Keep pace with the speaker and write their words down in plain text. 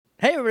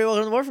Hey everybody,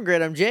 welcome to the Morphin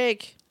Grid. I'm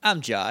Jake.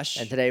 I'm Josh.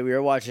 And today we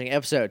are watching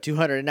episode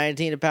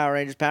 219 of Power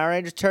Rangers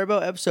Turbo,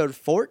 episode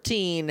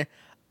 14,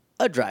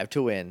 A Drive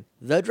to Win.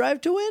 The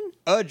Drive to Win?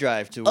 A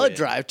Drive to Win. A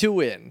Drive to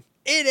Win.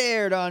 It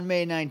aired on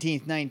May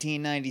 19th,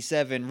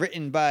 1997,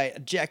 written by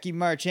Jackie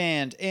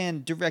Marchand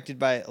and directed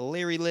by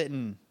Larry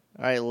Litton.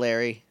 All right,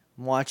 Larry,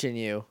 I'm watching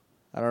you.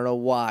 I don't know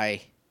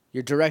why.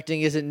 Your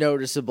directing isn't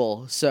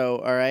noticeable, so,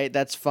 all right,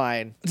 that's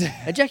fine.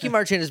 And Jackie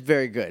Marchand is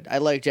very good. I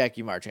like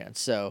Jackie Marchand,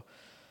 so...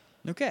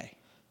 Okay.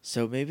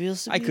 So maybe you'll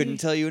see. I couldn't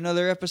tell you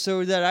another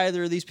episode that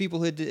either of these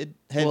people had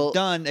Well,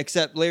 done,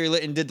 except Larry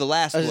Litton did the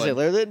last I was one. going to say,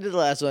 Larry Litton did the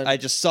last one. I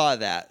just saw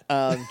that.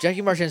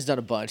 Jackie Marchand's done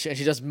a bunch, and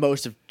she does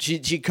most of...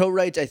 She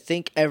co-writes, I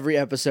think, every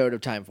episode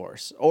of Time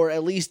Force, or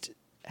at least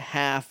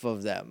half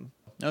of them.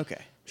 Okay.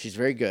 She's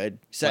very good.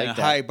 Setting like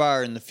a high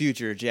bar in the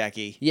future,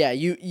 Jackie. Yeah,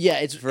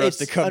 it's for us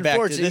to come back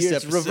to this unfortunately,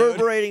 it's episode.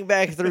 reverberating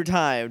back through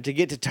time to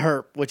get to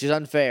Terp, which is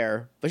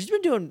unfair. But she's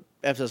been doing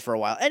episodes for a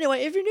while.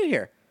 Anyway, if you're new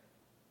here,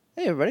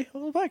 hey everybody,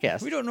 welcome to the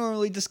podcast. We don't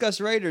normally discuss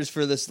writers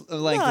for this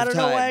length of time. I don't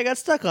know why I got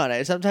stuck on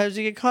it. Sometimes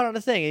you get caught on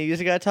a thing and you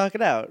just gotta talk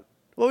it out.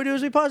 What we do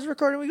is we pause the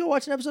recording, we go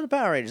watch an episode of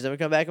Power Rangers, then we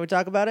come back and we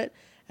talk about it,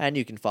 and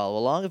you can follow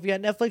along if you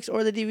got Netflix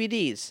or the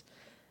DVDs.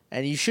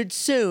 And you should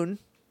soon.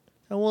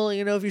 And we'll let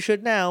you know if you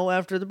should now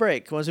after the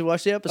break, once we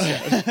watch the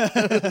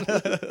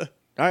episode.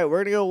 All right, we're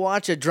going to go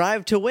watch A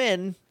Drive to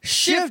Win.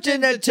 Shift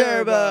into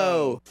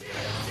Turbo!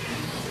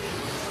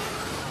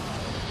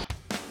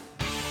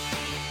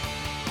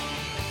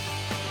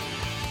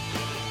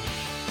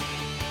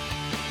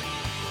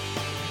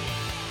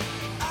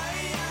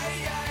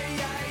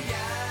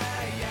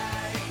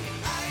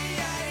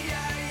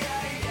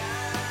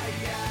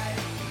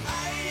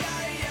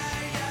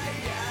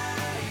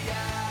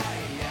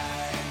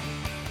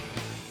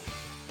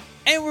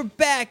 And we're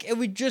back, and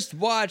we just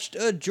watched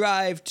A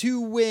Drive to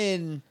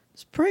Win.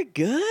 It's pretty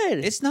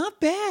good. It's not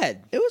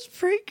bad. It was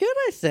pretty good,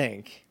 I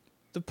think.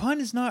 The pun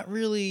is not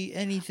really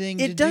anything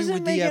to It do doesn't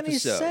with make the any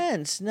episode.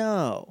 sense,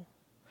 no.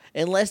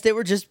 Unless they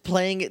were just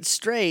playing it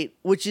straight,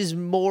 which is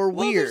more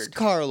Well, there's weird.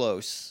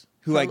 Carlos,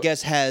 who I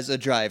guess has a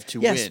drive to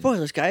Yeah, win.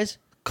 spoilers, guys.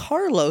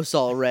 Carlos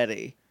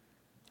already.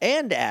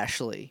 And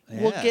Ashley.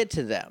 We'll Yeah. get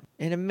to them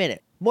in a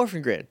minute.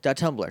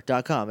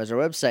 Morphingrid.tumblr.com is our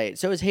website.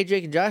 So is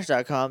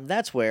HeyJakeandJosh.com.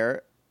 That's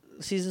where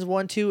seasons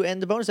 1, 2,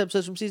 and the bonus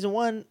episodes from season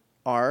 1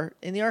 are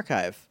in the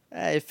archive.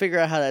 Figure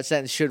out how that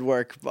sentence should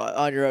work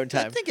on your own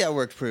time. I think that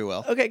worked pretty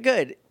well. Okay,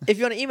 good. If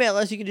you want to email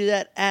us, you can do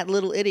that at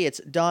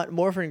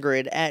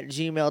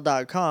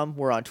littleidiots.morphingrid@gmail.com.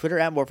 We're on Twitter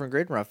at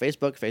morphingrid. We're on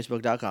Facebook,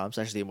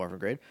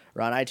 facebook.com/themorphingrid.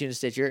 We're on iTunes,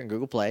 Stitcher, and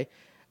Google Play. If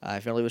you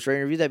want to leave us a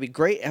rating review, that'd be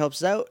great. It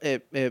helps us out.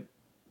 It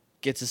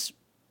gets us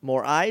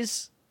more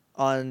eyes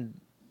on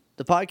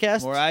the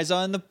podcast. More eyes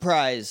on the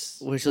prize,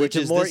 Which which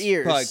is is more this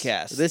ears.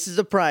 podcast. This is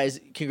the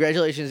prize.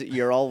 Congratulations,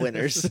 you're all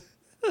winners.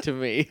 To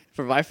me.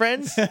 For my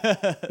friends,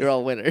 you're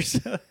all winners.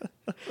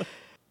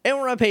 And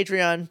we're on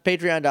Patreon,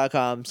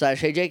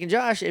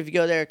 patreon.com/HeyJakeandJosh. If you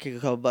go there, kick a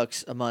couple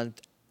bucks a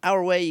month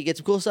our way, you get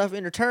some cool stuff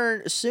in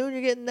return. Soon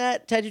you're getting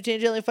that Tattoo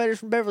Change Alien Fighters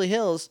from Beverly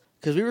Hills,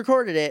 because we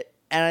recorded it,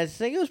 and I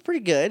think it was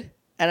pretty good.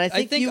 And I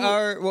think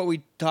what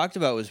we talked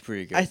about was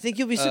pretty good. I think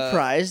you'll be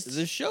surprised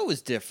The show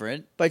was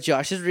different. by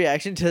Josh's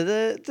reaction to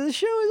the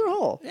show as a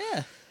whole.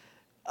 Yeah.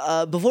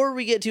 Before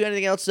we get to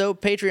anything else, though,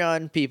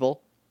 Patreon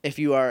people, if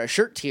you are a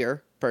shirt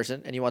tier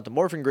person and you want the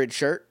Morphin Grid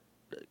shirt,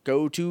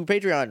 go to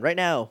Patreon right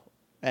now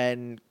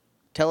and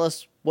tell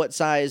us what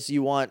size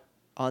you want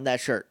on that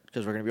shirt,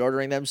 because we're going to be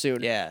ordering them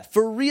soon. Yeah.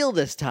 For real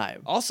this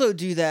time. Also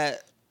do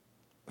that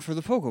for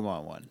the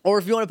Pokemon one. Or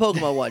if you want a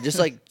Pokemon one,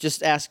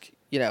 just ask,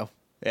 Yeah.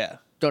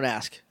 don't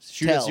ask.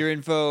 Shoot Tell. us your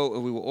info,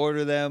 and we will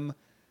order them.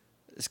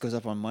 This goes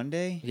up on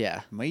Monday.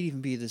 Yeah. Might even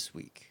be this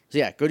week. So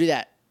yeah, go do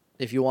that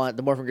if you want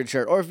the Morphin Grid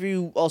shirt. Or if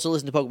you also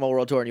listen to Pokemon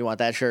World Tour and you want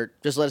that shirt,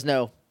 just let us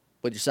know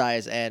what your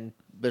size, and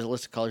there's a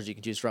list of colors you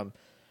can choose from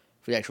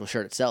for the actual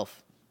shirt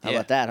itself. How Yeah.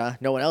 about that, huh?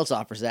 No one else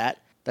offers that.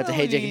 That's a Well,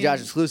 Hey I Jake and Josh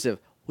mean- exclusive.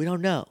 We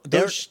don't know.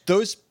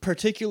 Those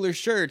particular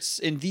shirts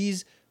in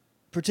these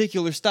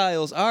particular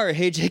styles are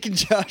Hey Jake and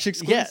Josh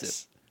exclusive.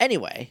 Yes.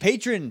 Anyway.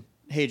 Patron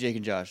Hey Jake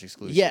and Josh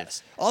exclusive.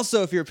 Yes.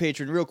 Also, if you're a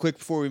patron, real quick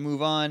before we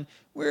move on,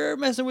 we're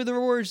messing with the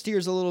rewards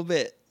tiers a little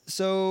bit.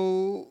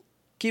 So,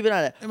 Keep an eye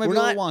on that. It might be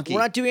a little wonky. We're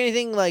not doing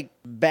anything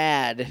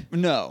bad.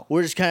 no.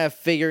 We're just kind of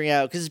figuring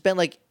out, because it's been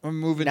like We're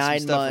moving 9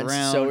 some stuff months,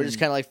 around. so we're just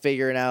kind of like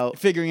figuring out.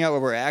 figuring out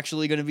what we're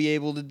actually going to be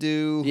able to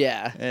do.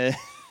 Yeah.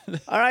 Uh,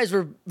 Our eyes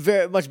were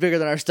very much bigger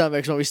than our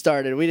stomachs when we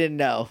started. We didn't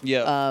know.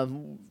 Yeah.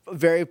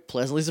 Very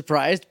pleasantly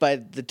surprised by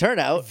the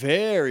turnout.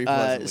 very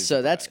pleasantly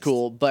So that's surprised.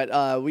 cool.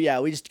 But we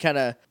just kind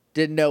of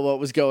didn't know what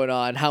was going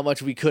on, how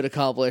much we could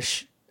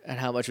accomplish and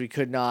how much we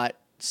could not.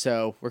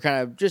 So we're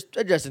kind of just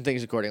adjusting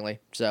things accordingly.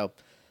 So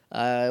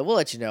we'll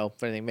let you know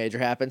if anything major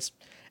happens.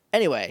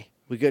 Anyway,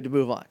 we good to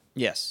move on.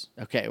 Yes.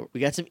 Okay,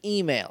 we got some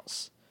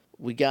emails.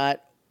 We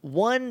got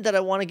one that I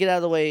want to get out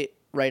of the way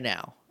right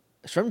now.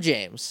 It's from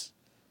James.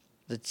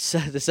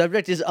 The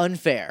subject is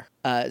unfair.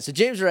 So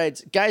James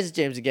writes, guys, it's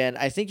James again.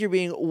 I think you're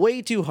being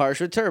way too harsh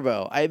with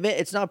Turbo. I admit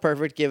it's not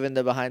perfect given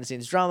the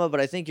behind-the-scenes drama, but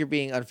I think you're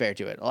being unfair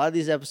to it. A lot of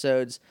these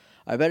episodes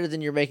are better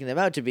than you're making them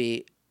out to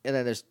be. And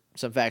then there's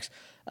some facts.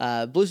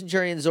 Blue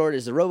Centurion Zord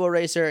is the Robo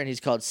Racer, and he's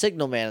called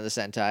Signal Man of the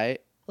Sentai.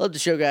 Love the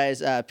show,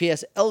 guys.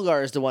 P.S.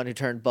 Elgar is the one who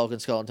turned Bulk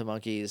and Skull into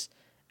monkeys,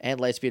 and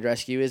Lightspeed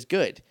Rescue is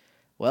good.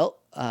 Well,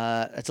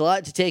 that's a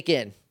lot to take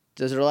in.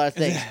 Those are a lot of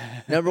things.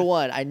 Number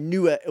one, I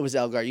knew it was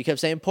Elgar. You kept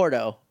saying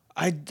Porto.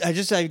 I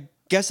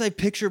guess I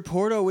picture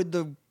Porto with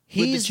the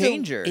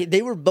changer.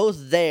 They were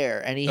both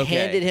there, and he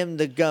handed him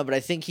the gun, but I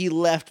think he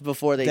left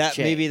before they changed.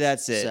 Maybe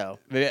that's it. So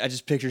maybe I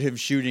just pictured him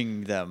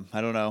shooting them.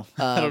 I don't know.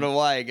 I don't know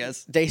why, I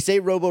guess. They say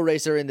Robo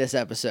Racer in this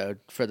episode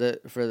for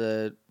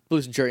the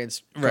Blue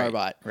Centurion's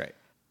Carbot. Right.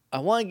 I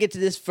want to get to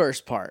this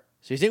first part.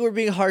 So you think we're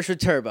being harsh with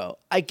Turbo.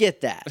 I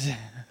get that.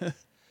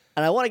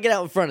 And I want to get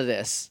out in front of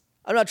this.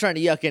 I'm not trying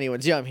to yuck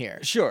anyone's yum here.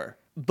 Sure.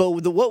 But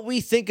what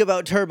we think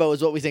about Turbo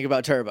is what we think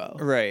about Turbo.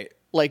 Right.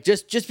 Like,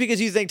 just because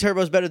you think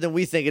Turbo's better than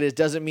we think it is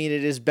doesn't mean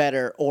it is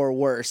better or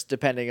worse,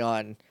 depending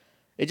on...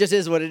 It just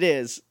is what it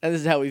is, and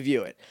this is how we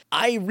view it.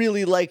 I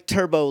really like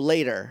Turbo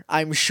later,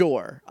 I'm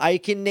sure. I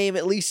can name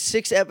at least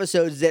 6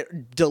 episodes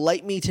that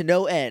delight me to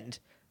no end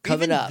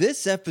coming up.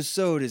 This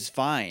episode is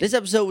fine. This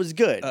episode was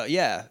good.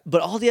 Yeah.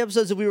 But all the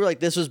episodes that we were like,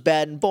 this was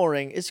bad and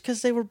boring, is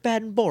because they were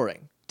bad and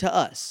boring to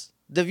us.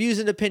 The views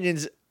and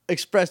opinions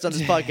expressed on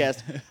this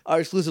podcast are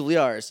exclusively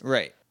ours.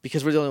 Right.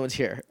 Because we're the only ones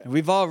here.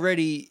 We've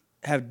already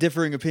have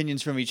differing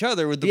opinions from each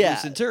other with the Blue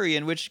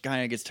Centurion, which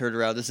kind of gets turned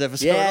around this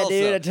episode also.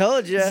 Dude, I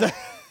told you.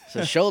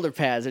 So shoulder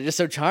pads are just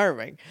so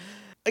charming.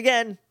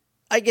 Again,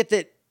 I get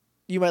that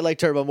you might like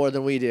Turbo more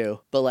than we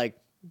do, but like,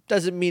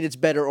 doesn't mean it's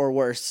better or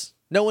worse.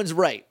 No one's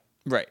right.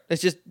 Right.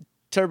 It's just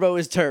Turbo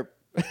is Terp.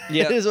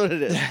 Yeah. It is what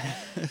it is.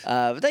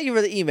 But thank you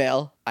for the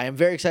email. I am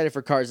very excited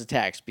for Cars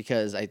Attacks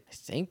because I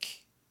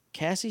think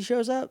Cassie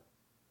shows up.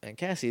 And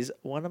Cassie's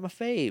one of my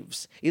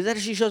faves. Either that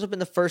or she shows up in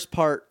the first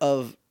part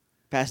of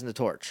Passing the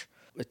Torch.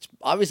 It's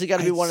obviously got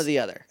to be one or the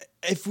other.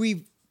 If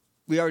we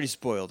already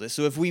spoiled it.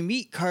 So if we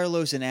meet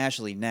Carlos and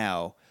Ashley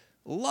now,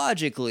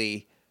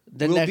 logically,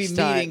 we'll be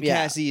meeting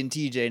Cassie and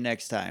TJ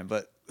next time.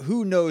 But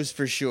who knows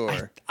for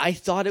sure? I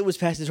thought it was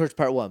Passing the Torch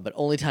Part 1, but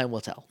only time will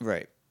tell.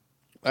 Right.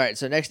 All right,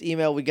 so next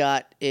email we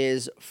got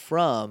is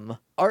from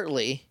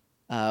Artley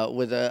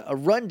with a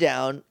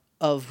rundown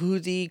of who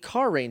the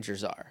Car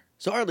Rangers are.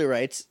 So Artley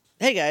writes...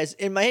 Hey guys,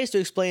 in my haste to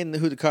explain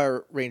who the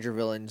Car Ranger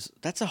villains,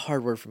 that's a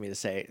hard word for me to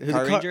say. Who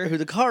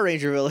the Car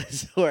Ranger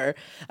villains were,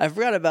 I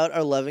forgot about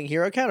our loving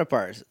hero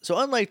counterparts. So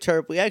unlike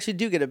Terp, we actually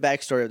do get a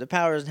backstory of the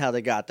powers and how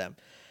they got them.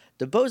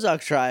 The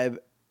Bozok tribe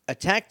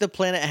attacked the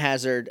planet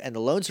Hazard, and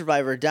the lone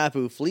survivor,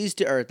 Dapu, flees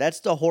to Earth.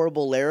 That's the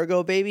horrible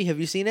Larago baby. Have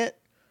you seen it?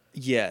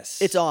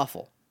 Yes. It's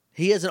awful.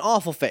 He has an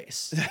awful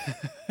face.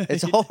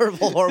 It's a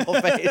horrible, horrible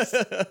face.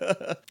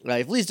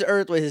 He flees to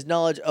Earth with his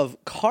knowledge of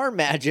car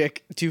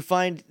magic to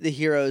find the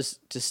heroes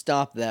to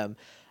stop them.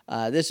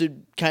 This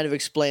would kind of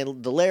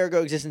explain the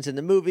Larago existence in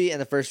the movie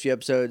and the first few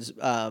episodes,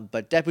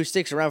 but Depu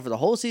sticks around for the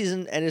whole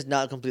season and is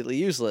not completely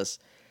useless.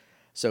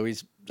 So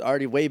he's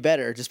already way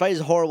better. Despite his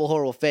horrible,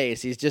 horrible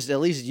face, he's just at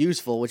least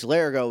useful, which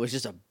Larago was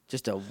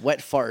just a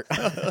wet fart.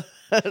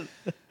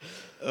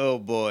 Oh,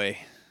 boy.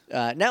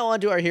 Now on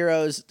to our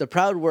heroes, the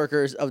proud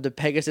workers of the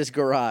Pegasus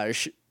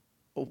Garage.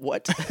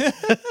 What?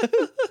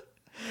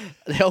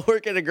 They all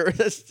work at a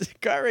garage.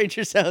 Car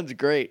Ranger sounds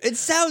great. It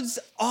sounds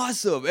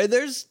awesome. And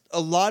there's a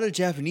lot of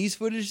Japanese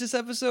footage this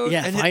episode.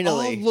 Yeah, and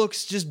finally. it all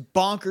looks just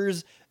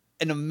bonkers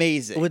and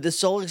amazing. With the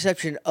sole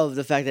exception of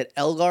the fact that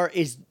Elgar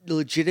is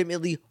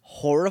legitimately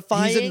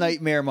horrifying. He's a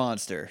nightmare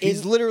monster.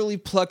 He's literally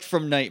plucked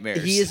from nightmares.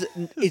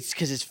 It's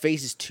because his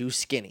face is too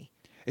skinny.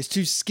 It's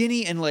too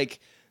skinny and like...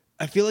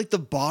 I feel like the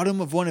bottom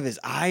of one of his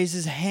eyes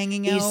is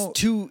hanging out. He's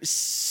too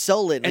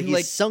sullen, and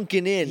he's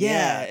sunken in.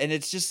 Yeah, and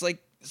it's just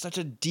like such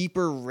a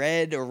deeper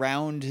red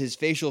around his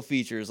facial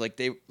features. Like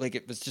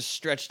it was just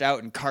stretched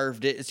out and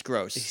carved it. It's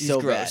gross. He's so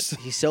gross. bad.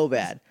 He's so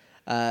bad.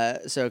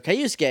 So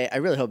Kayusuke, I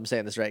really hope I'm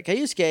saying this right.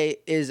 Kayusuke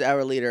is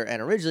our leader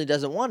and originally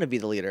doesn't want to be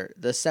the leader,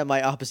 the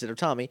semi-opposite of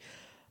Tommy.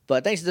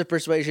 But thanks to the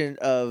persuasion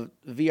of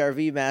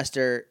VRV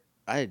Master...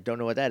 I don't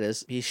know what that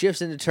is. He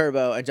shifts into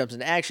Turbo and jumps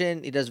into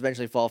action. He does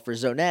eventually fall for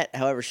Zonette.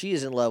 However, she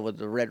is in love with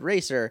the Red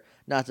Racer,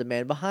 not the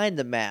man behind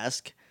the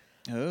mask.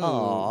 Oh,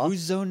 Aww.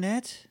 Who's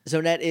Zonette?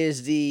 Zonette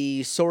is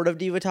the sort of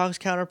Divatox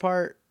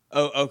counterpart.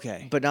 Oh,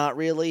 okay. But not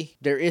really.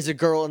 There is a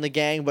girl in the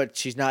gang, but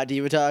she's not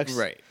Divatox.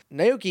 Right.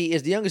 Naoki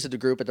is the youngest of the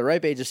group at the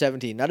ripe age of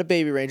 17, not a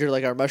baby ranger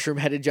like our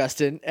mushroom-headed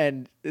Justin,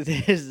 and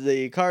is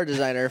the car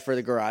designer for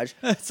the garage.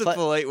 That's a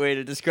polite way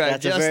to describe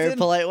That's Justin. a very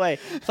polite way.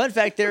 Fun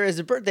fact, there is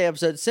a birthday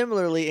episode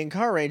similarly in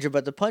Car Ranger,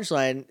 but the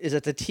punchline is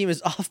that the team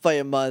is off by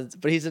a month,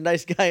 but he's a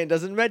nice guy and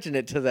doesn't mention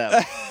it to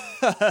them.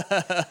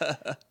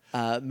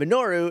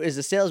 Minoru is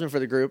the salesman for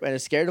the group and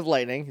is scared of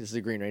lightning. This is the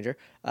Green Ranger.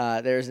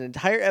 There's an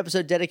entire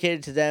episode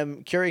dedicated to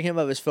them curing him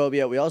of his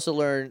phobia. We also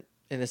learn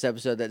in this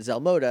episode that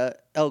Zelmoda,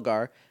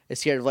 Elgar, is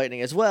scared of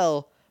lightning as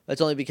well, That's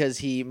only because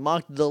he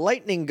mocked the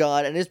lightning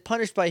god and is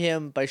punished by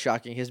him by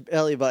shocking his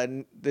belly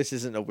button. This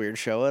isn't a weird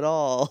show at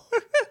all.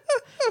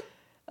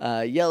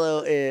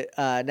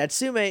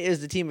 Natsume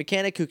is the team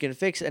mechanic who can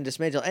fix and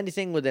dismantle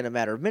anything within a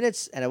matter of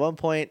minutes, and at one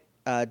point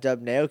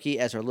dubbed Naoki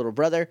as her little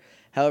brother.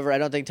 However, I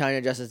don't think Tanya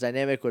and Justin's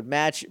dynamic would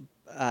match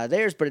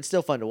theirs, but it's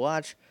still fun to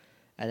watch.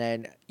 And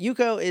then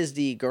Yuko is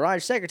the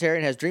garage secretary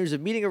and has dreams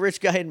of meeting a rich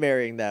guy and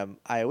marrying them.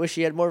 I wish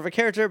she had more of a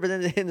character but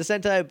in the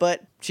Sentai,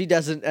 but she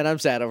doesn't, and I'm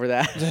sad over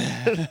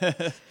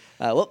that.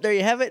 Well, there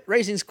you have it.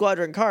 Racing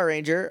Squadron Car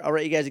Ranger. I'll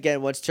write you guys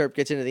again once Terp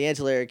gets into the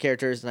ancillary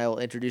characters, and I will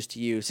introduce to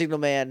you Signal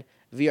Man,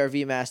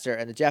 VRV Master,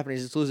 and the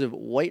Japanese exclusive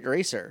White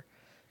Racer.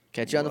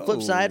 Catch you on the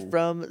flip side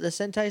from the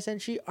Sentai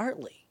Senshi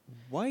Artly.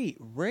 White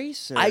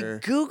Racer?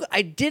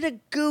 I did a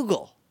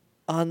Google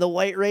on the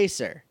White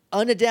Racer.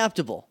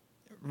 Unadaptable.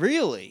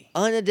 Really?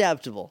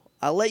 Unadaptable.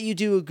 I'll let you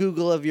do a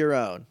Google of your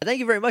own. Thank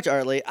you very much,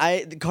 Artly.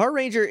 The Car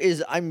Ranger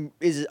is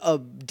a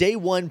day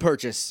one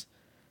purchase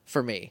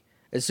for me.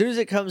 As soon as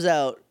it comes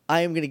out,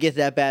 I am gonna get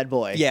that bad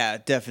boy. Yeah,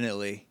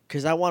 definitely.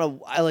 Because I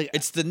like.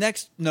 It's the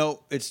next.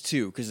 No, it's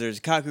two. Because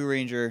there's Kaku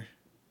Ranger.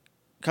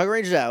 Kaku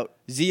Ranger's out.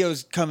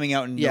 Zeo's coming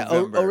out in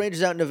November. O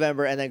Ranger's out in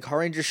November, and then Car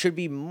Ranger should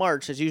be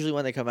March. That's usually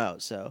when they come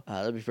out. So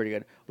that'll be pretty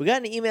good. We got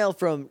an email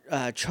from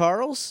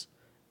Charles,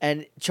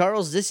 and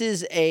Charles, this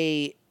is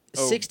a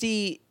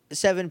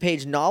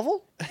 67-page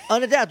novel,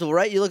 unadaptable,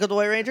 right? You look at the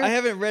White Ranger. I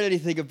haven't read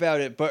anything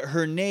about it, but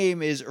her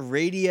name is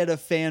Radiata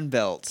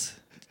Fanbelt.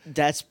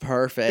 That's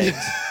perfect.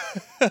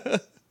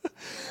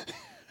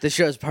 This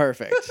show's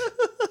perfect.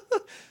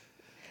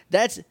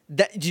 Do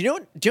you know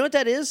what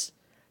that is?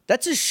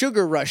 That's a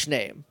Sugar Rush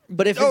name.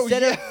 But if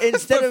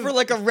instead of for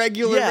like a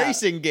regular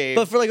racing game.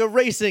 But for like a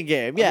racing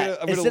game, yeah.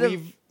 I'm gonna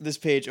leave this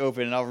page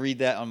open and I'll read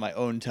that on my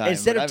own time.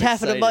 Instead of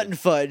Taffeta Mutton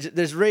Fudge,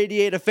 there's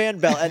Radiata Fan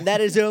Belt, and that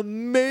is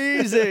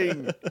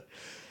amazing.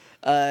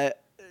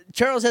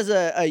 Charles has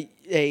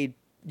a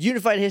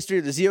unified history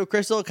of the Zeo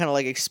Crystal, kind of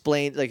like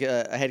explained, like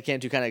a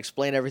headcanon to kind of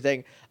explain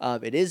everything.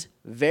 It is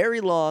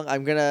very long.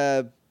 I'm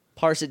gonna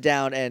parse it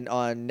down, and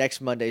on next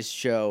Monday's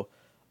show,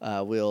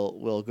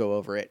 we'll go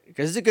over it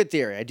because it's a good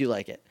theory. I do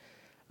like it.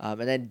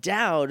 And then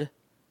Dowd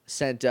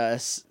sent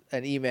us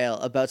an email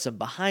about some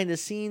behind the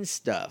scenes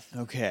stuff.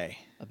 Okay.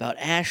 About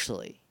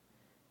Ashley.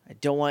 I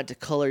don't want to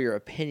color your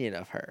opinion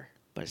of her,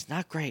 but it's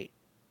not great.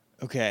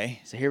 Okay.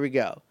 So here we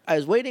go. I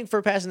was waiting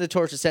for Passing the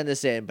Torch to send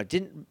this in,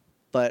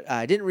 but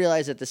I didn't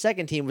realize that the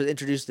second team was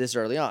introduced this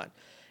early on.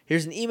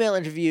 Here's an email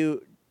interview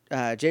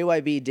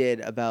JYB did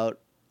about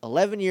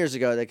 11 years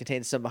ago that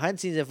contains some behind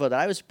the scenes info that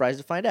I was surprised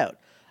to find out.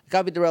 I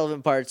copied the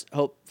relevant parts.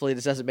 Hopefully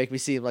this doesn't make me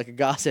seem like a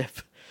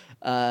gossip.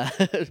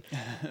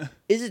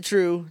 Is it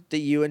true that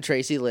you and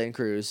Tracy Lynn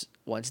Cruz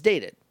once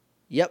dated?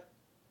 Yep.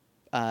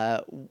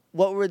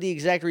 What were the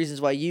exact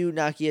reasons why you,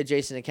 Nakia,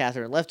 Jason, and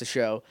Catherine left the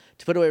show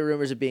to put away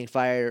rumors of being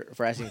fired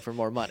for asking for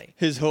more money?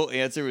 His whole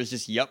answer was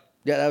just, yep.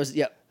 Yeah, that was,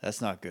 yep.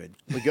 That's not good.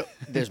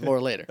 There's more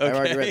later. Okay. I've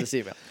already read this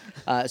email.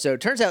 So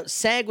it turns out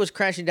SAG was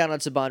crashing down on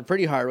Saban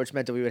pretty hard, which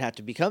meant that we would have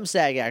to become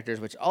SAG actors,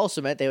 which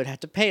also meant they would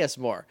have to pay us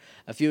more.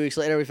 A few weeks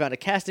later, we found a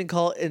casting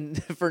call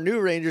for new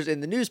Rangers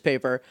in the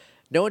newspaper.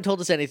 No one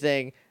told us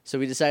anything, so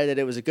we decided that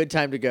it was a good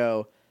time to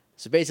go.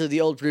 So basically,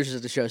 the old producers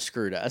of the show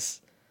screwed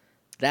us.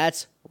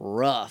 That's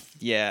rough.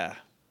 Yeah.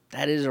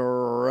 That is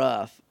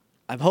rough.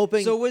 I'm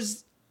hoping... So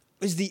was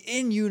the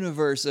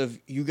in-universe of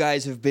you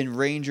guys have been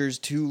Rangers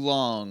too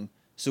long,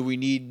 so we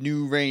need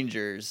new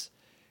Rangers,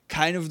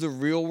 kind of the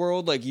real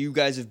world? Like, you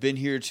guys have been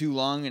here too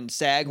long and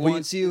SAG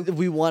wants you?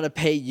 We want to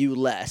pay you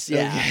less,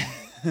 yeah.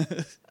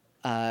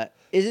 Okay.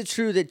 Is it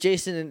true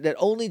that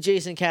only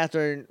Jason and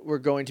Catherine were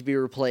going to be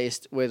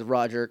replaced with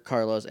Roger,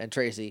 Carlos, and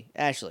Tracy?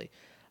 Ashley.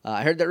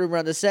 I heard that rumor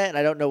on the set, and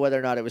I don't know whether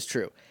or not it was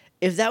true.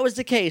 If that was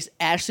the case,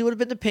 Ashley would have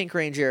been the Pink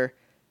Ranger,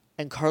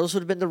 and Carlos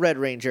would have been the Red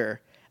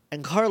Ranger.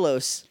 And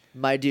Carlos,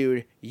 my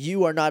dude,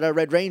 you are not a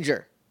Red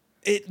Ranger.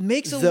 It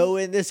makes Though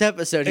in this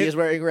episode, he is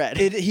wearing red.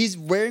 He's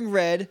wearing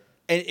red,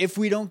 and if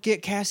we don't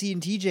get Cassie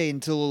and TJ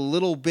until a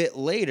little bit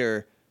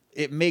later,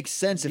 it makes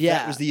sense if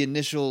that was the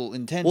initial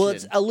intention. Well,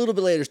 it's a little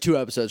bit later. It's 2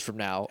 episodes from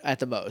now at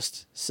the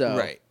most. So,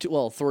 right.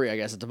 3, I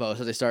guess, at the most.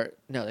 So they start...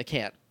 No, they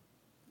can't.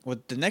 Well,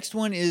 the next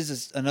one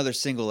is another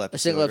single episode, a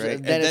single episode, right?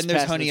 And then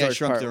there's Honey, I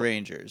Shrunk the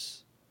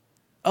Rangers.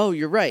 Oh,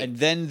 you're right. And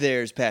then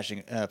there's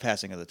Passing of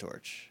the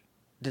Torch.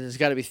 Then there's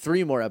got to be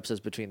 3 more episodes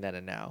between then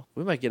and now.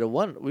 We might get a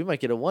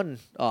one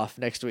off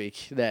next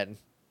week. Then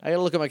I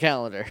gotta look at my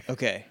calendar.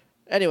 Okay.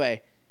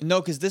 Anyway,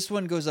 no, because this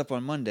one goes up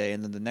on Monday,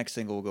 and then the next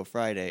single will go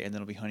Friday, and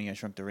then it'll be Honey, I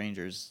Shrunk the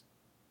Rangers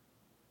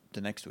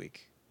the next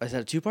week. Is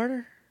that a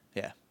 2-parter?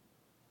 Yeah.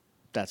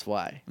 That's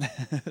why.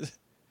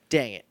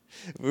 Dang it.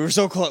 We were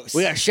so close.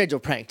 We got schedule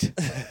pranked.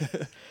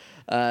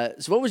 So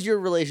what was your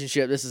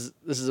relationship? This is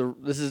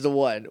the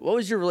one. What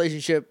was your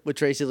relationship with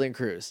Tracy Lynn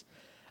Cruz?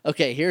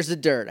 Okay, here's the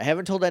dirt. I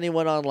haven't told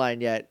anyone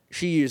online yet.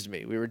 She used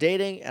me. We were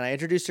dating, and I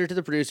introduced her to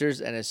the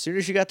producers, and as soon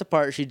as she got the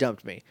part, she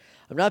dumped me.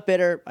 I'm not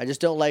bitter. I just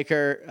don't like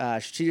her.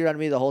 She cheated on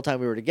me the whole time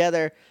we were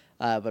together,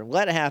 but I'm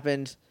glad it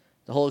happened.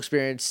 The whole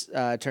experience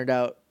turned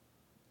out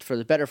for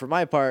the better for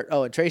my part.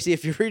 Oh, and Tracy,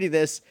 if you're reading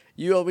this,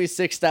 you owe me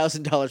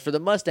 $6,000 for the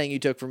Mustang you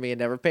took from me and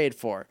never paid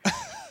for.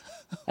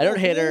 I don't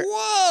hate her.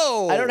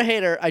 Whoa! I don't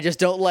hate her. I just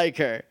don't like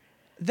her.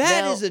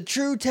 That Now- is a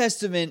true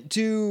testament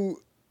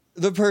to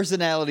the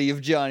personality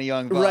of Johnny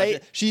Young.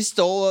 Right. She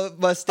stole a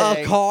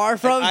Mustang. A car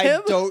from and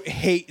him? I don't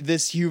hate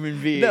this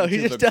human being. No, he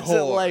to just the doesn't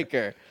core. like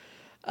her.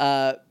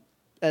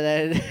 And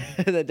then,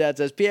 and then Dad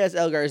says, P.S.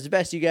 Elgar is the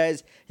best, you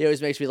guys. He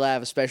always makes me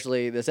laugh,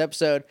 especially this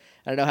episode.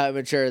 I don't know how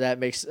immature that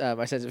makes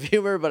my sense of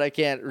humor, but I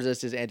can't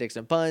resist his antics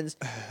and puns.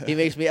 He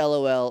makes me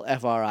LOL,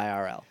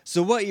 FRIRL.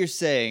 So what you're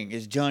saying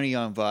is Johnny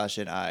Young Bosch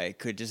and I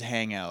could just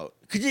hang out.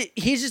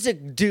 He's just a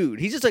dude.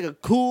 He's just like a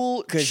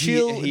cool, Because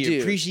chill he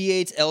dude.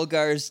 appreciates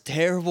Elgar's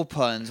terrible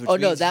puns. Which Oh,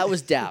 no, means- that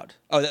was Dowd.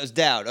 Oh, that was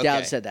Dowd. Okay.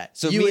 Dowd said that.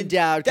 So You me and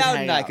Dowd could Dowd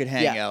hang and I out. could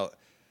hang Yeah. out.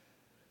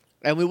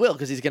 And we will,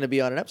 because he's going to be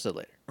on an episode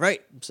later.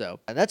 Right. So,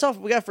 and that's all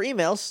we got for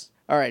emails.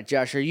 All right,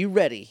 Josh, are you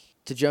ready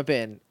to jump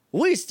in?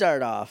 We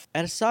start off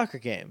at a soccer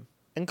game,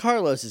 and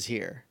Carlos is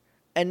here.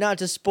 And not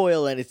to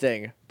spoil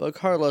anything, but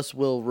Carlos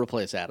will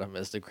replace Adam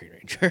as the Green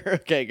Ranger.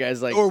 Okay,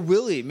 guys, like Or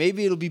Willie.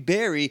 Maybe it'll be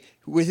Barry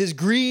with his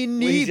green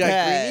knee he's got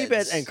pads. green knee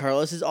pads, and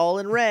Carlos is all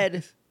in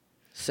red.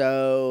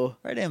 So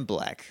Red and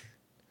black.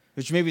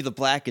 Which maybe the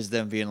black is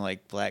them being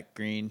like black,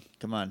 green.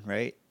 Come on,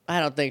 right? I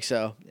don't think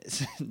so.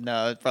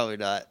 No, it's probably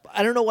not.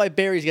 I don't know why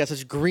Barry's got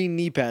such green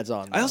knee pads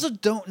on. I though. also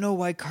don't know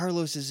why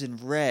Carlos is in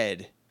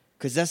red.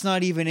 Because that's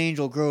not even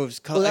Angel Grove's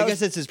color. Well, that I was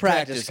guess it's his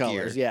practice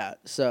colors. gear. Yeah.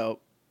 So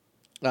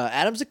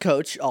Adam's a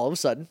coach. All of a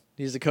sudden,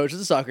 he's the coach of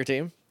the soccer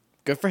team.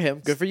 Good for him.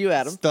 Good for you,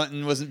 Adam.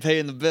 Stunton wasn't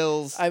paying the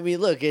bills. I mean,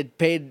 look, it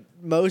paid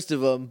most of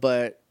them,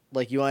 but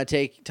like, you want to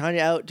take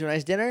Tanya out to a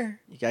nice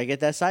dinner, you gotta get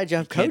that side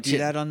job Can't coaching. do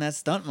that on that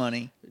stunt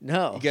money.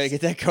 No, You gotta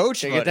get that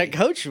coach gotta money. get that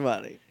coach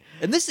money.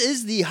 And this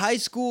is the high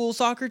school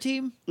soccer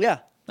team. Yeah,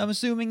 I'm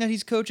assuming that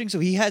he's coaching, so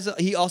he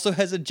also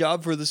has a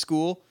job for the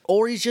school.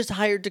 or he's just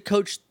hired to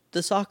coach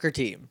the soccer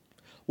team,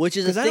 which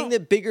is a 'Cause I thing don't-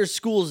 that bigger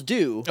schools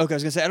do. Okay, I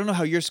was gonna say I don't know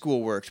how your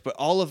school worked, but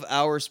all of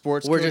our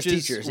sports We're just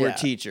coaches teachers, were yeah.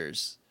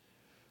 teachers.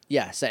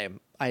 Yeah, same.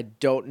 I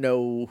don't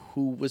know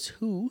who was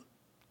who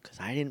because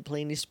I didn't play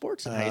any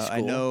sports in high school.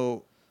 I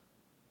know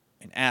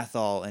in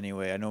Athol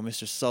anyway. I know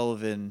Mr.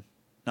 Sullivan,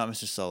 not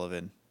Mr.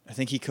 Sullivan. I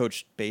think he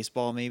coached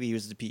baseball. Maybe he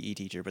was the PE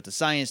teacher, but the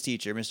science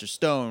teacher, Mr.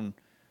 Stone,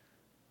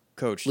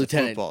 coached the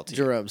Lieutenant football team.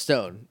 Jerome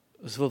Stone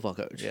was a football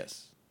coach.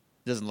 Yes,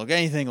 doesn't look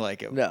anything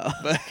like him. No.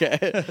 but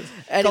Okay. called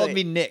Anyway.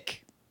 me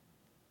Nick.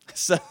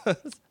 So,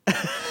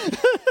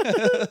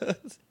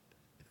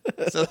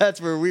 so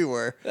that's where we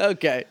were.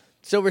 Okay.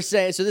 So we're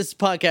saying, so this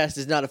podcast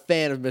is not a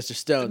fan of Mr.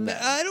 Stone then.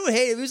 I don't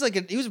hate him.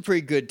 He was a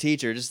pretty good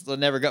teacher. Just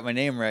never got my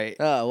name right.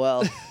 Oh,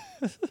 well.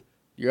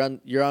 you're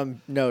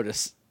on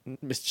notice,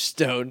 Mr.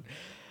 Stone.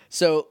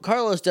 So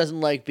Carlos doesn't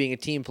like being a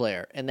team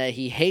player and that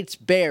he hates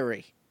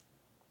Barry.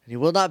 And he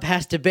will not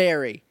pass to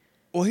Barry.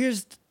 Well,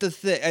 here's the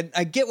thing.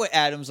 I get what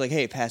Adam's like.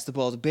 Hey, pass the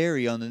ball to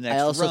Barry on the next. I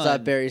also run.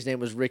 thought Barry's name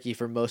was Ricky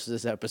for most of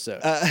this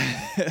episode.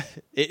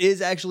 It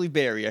is actually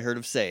Barry. I heard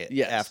him say it.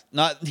 Yes.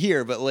 Not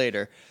here, but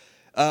later.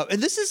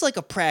 And this is like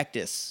a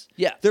practice.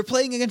 Yeah. They're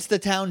playing against the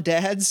town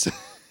dads.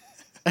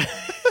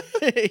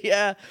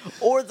 Yeah.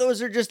 Or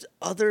those are just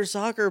other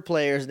soccer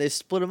players and they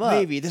split them up.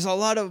 Maybe. There's a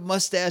lot of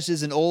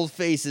mustaches and old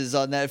faces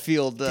on that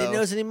field, though. Didn't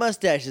notice any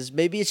mustaches.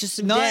 Maybe it's just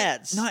some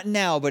dads. Not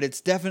now, but it's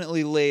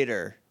definitely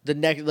later. The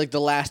next, like the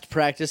last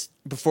practice.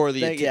 Before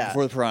the Yeah.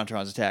 before the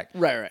Pirantrons attack.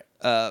 Right.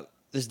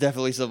 There's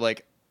definitely some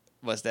like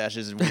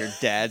mustaches and weird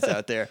dads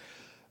out there.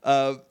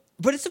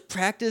 But it's a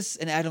practice,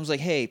 and Adam's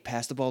like, "Hey,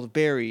 pass the ball to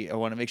Barry. I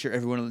want to make sure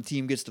everyone on the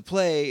team gets to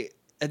play."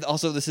 And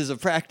also, this is a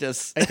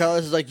practice. And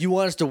Carlos is like, "You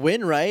want us to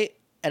win, right?"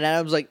 And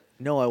Adam's like,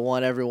 "No, I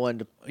want everyone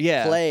to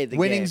play the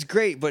winning's game."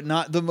 great, but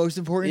not the most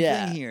important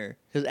Yeah. thing here.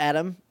 Because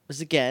Adam is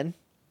again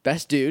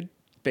best dude,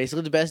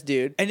 basically the best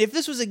dude. And if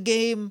this was a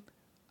game,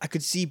 I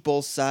could see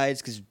both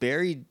sides because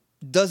Barry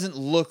doesn't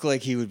look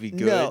like he would be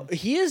good. No,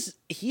 he is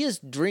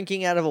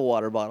drinking out of a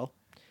water bottle.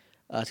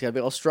 It's got a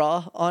big old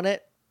straw on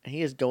it, and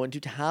he is going to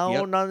town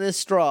Yep. on this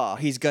straw.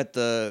 He's got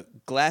the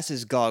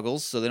glasses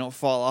goggles so they don't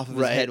fall off of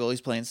his Right. head while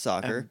he's playing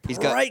soccer. And He's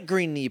got bright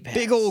green knee pads,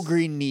 big old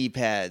green knee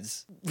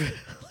pads.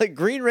 like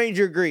Green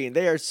Ranger green.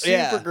 They are super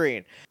Yeah.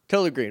 green,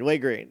 totally green, way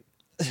green.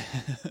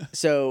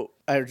 So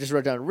I just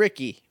wrote down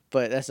Ricky,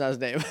 but that's not his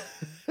name.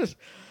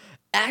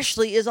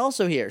 Ashley is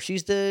also here.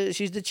 She's the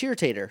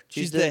cheertator.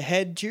 She's the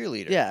head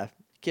cheerleader. yeah.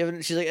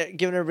 She's like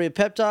giving everybody a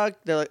pep talk.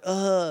 They're like,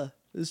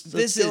 let's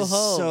This go is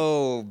home.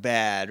 so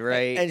bad,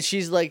 right? And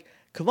she's like,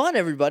 come on,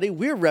 everybody.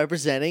 We're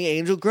representing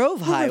Angel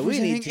Grove High. We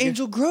need to go-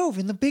 Angel Grove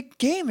in the big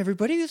game,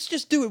 everybody. Let's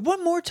just do it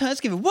one more time.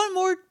 Let's give it one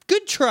more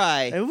good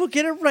try. and we'll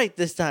get it right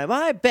this time.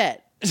 I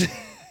bet.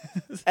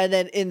 And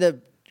then in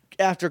the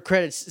after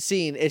credits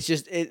scene, it's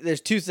just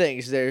there's two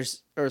things.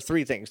 Or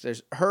three things.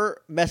 There's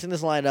her messing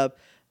this line up.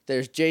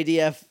 There's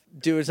JDF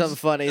doing something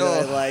funny that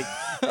I Oh. like,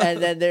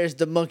 and then there's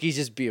the monkeys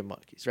just being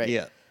monkeys, right?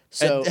 Yeah.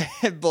 So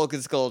and Bulk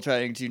and Skull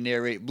trying to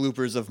narrate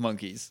bloopers of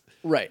monkeys.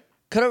 right.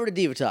 Cut over to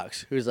Diva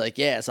Talks, who's like,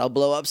 "Yes, I'll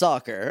blow up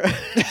soccer."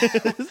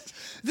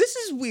 This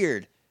is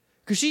weird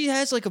Because she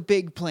has like a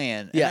big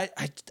plan. Yeah.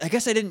 And I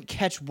guess I didn't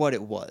catch what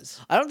it was.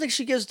 I don't think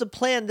she gives the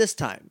plan this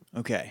time.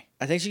 Okay.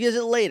 I think she gives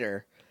it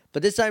later.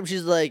 But this time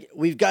she's like,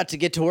 we've got to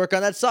get to work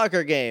on that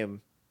soccer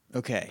game.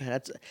 Okay. And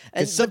that's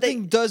And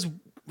something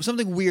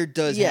weird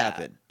does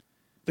happen.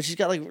 But she's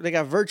got they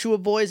got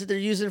Virtua Boys that they're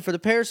using for the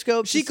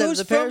periscope. She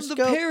goes from the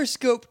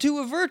periscope to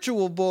a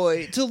virtual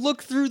boy to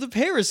look through the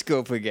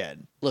periscope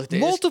again. Look,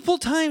 multiple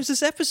times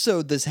this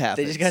episode this happens.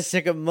 They just got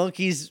sick of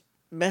monkeys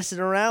messing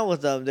around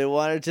with them. They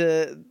wanted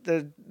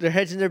to. They're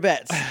hedging their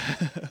bets.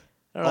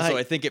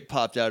 I think it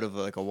popped out of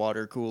like a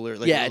water cooler,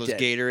 like one of those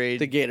Gatorade,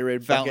 the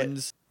Gatorade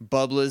fountains,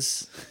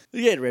 bubblers.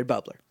 The Gatorade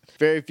bubbler.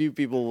 Very few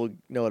people will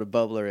know what a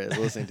bubbler is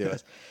listening to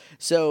us.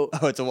 So,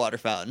 it's a water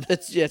fountain.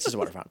 It's just a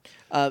water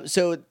fountain.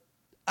 So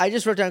I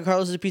just wrote down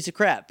Carlos is a piece of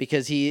crap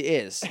because he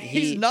is.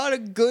 He's not a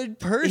good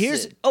person.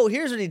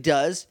 Here's what he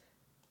does.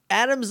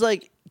 Adam's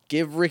like,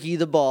 give Ricky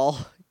the ball.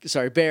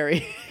 Sorry,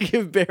 Barry.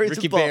 Give Barry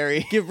the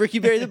ball. Give Ricky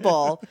Barry the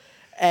ball,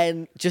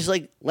 and just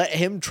like let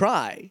him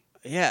try.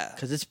 Yeah,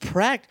 because it's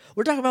practice.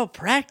 We're talking about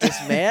practice,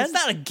 man. It's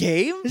not a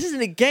game. This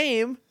isn't a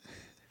game.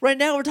 Right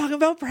now, we're talking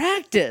about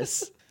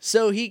practice.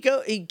 So he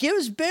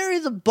gives Barry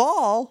the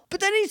ball,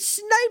 but then he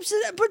snipes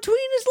it between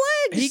his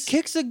legs. He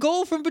kicks a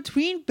goal from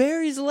between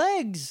Barry's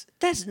legs.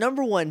 That's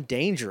number one,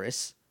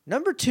 dangerous.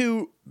 Number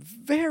two,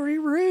 very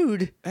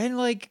rude. And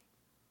like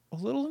a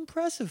little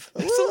impressive.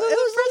 It was a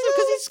little impressive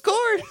because he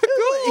scored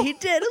a goal. He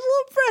did. It was a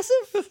little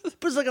impressive.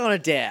 But it's like on a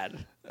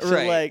dad. So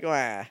right. Like,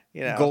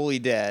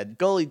 Goalie dad.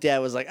 Goalie dad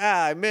was like,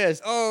 I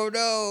missed. Oh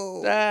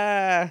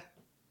no.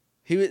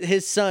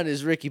 His son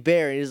is Ricky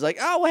Barry. He's like,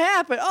 oh, what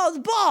happened? Oh, the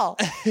ball.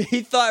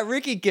 He thought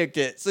Ricky kicked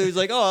it. So he's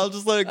like, oh, I'll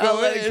just let it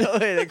go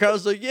in. And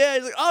Carlos like, yeah.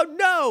 He's like, oh,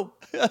 no.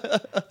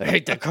 I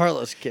hate that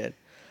Carlos kid.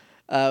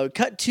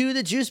 Cut to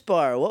the juice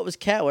bar. What was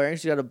Kat wearing?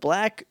 She got a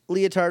black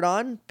leotard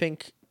on,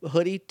 pink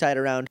hoodie tied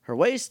around her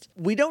waist.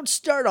 We don't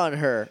start on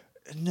her.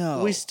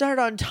 No. We start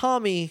on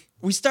Tommy.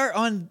 We start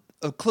on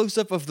a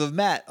close-up of the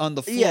mat on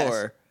the floor.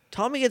 Yes.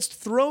 Tommy gets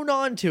thrown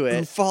onto it.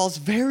 And falls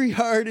very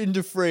hard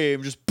into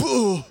frame. Just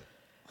boo.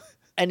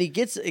 And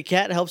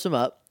Kat helps him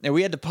up. And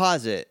we had to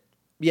pause it.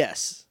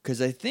 Yes.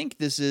 Because I think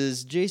this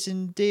is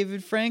Jason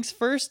David Frank's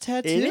first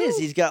tattoo. It is.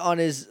 He's got on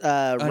his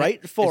right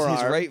forearm.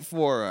 It's his right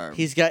forearm.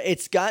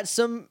 It's got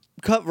some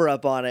cover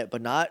up on it,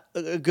 but not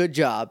a good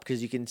job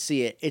because you can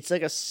see it. It's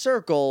like a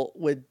circle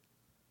with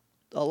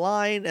a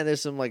line and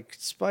there's some like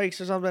spikes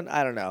or something.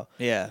 I don't know.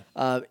 Yeah.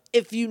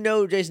 If you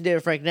know Jason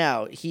David Frank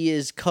now, he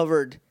is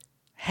covered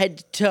head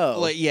to toe.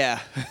 Like, yeah.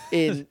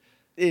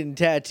 in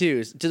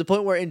tattoos to the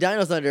point where in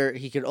Dino Thunder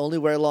he could only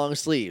wear long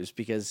sleeves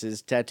because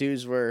his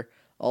tattoos were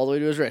all the way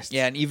to his wrist.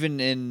 Yeah, and even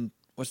in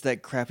what's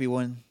that crappy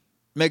one?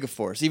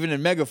 Megaforce. Even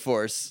in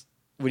Megaforce,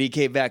 when he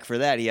came back for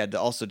that, he had to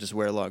also just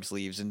wear long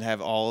sleeves and have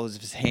all of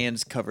his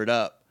hands covered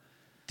up.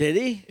 Did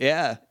he?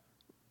 Yeah.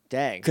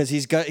 Dang. Because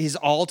he's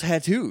all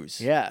tattoos.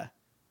 Yeah.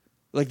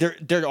 Like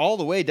they're all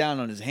the way down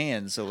on his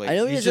hands. So like I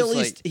know he has at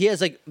least he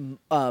has like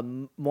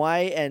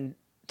Muay and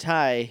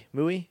Thai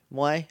Muay.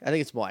 I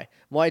think it's Muay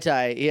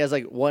Thai. He has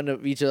like one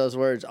of each of those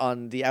words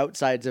on the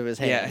outsides of his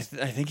hands.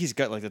 Yeah, I think he's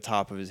got like the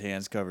top of his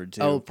hands covered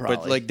too. Oh, probably.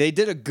 But like they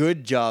did a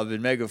good job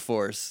in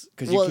Megaforce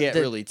because you can't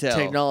really tell.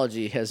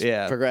 Technology has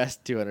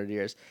progressed 200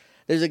 years.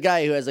 There's a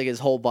guy who has like his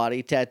whole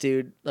body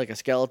tattooed like a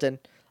skeleton.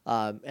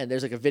 And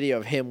there's like a video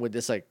of him with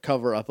this like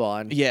cover up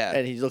on. Yeah.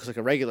 And he looks like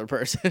a regular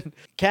person.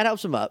 Kat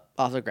helps him up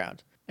off the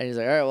ground. And he's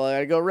like, all right, well, I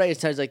gotta go race.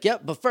 Ty's like,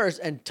 yep, but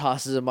first, and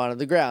tosses him onto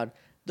the ground.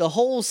 The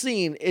whole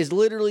scene is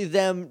literally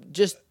them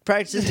just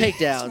practicing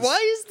takedowns.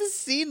 Why is the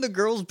scene the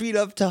girls beat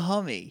up to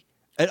Hummy?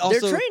 And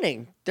also, they're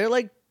training. They're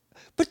like,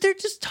 but they're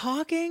just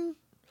talking.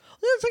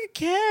 It's like a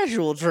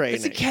casual training.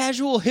 It's a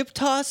casual hip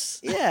toss.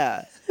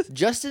 Yeah.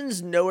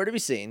 Justin's nowhere to be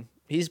seen.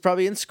 He's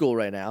probably in school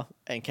right now.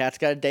 And Kat's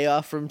got a day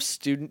off from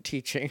student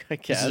teaching, I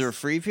guess. This is her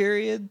free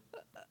period?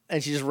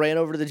 And she just ran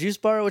over to the juice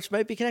bar, which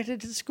might be connected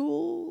to the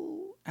school.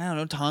 I don't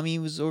know. Tommy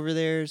was over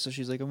there, so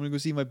she's like, I'm going to go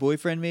see my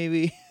boyfriend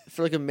maybe.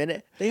 For like a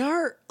minute. They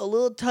are a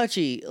little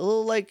touchy, a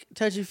little like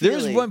touchy-feely.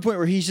 There's one point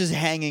where he's just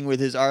hanging with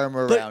his arm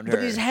around her.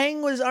 But he's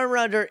hanging with his arm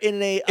around her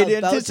in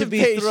about to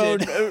be thrown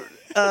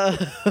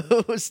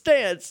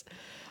stance.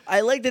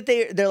 I like that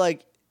they're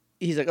like,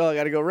 he's like, oh, I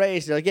got to go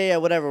race. They're like, yeah,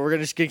 whatever. We're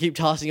just going to keep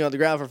tossing you on the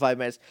ground for 5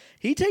 minutes.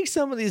 He takes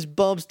some of these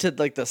bumps to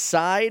like the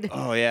side.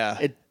 Oh,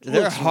 yeah.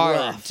 They're hard,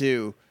 rough.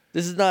 too.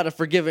 This is not a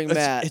forgiving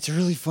mat. It's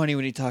really funny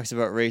when he talks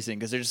about racing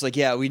because they're just like,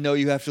 yeah, we know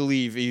you have to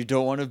leave. You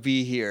don't want to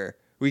be here.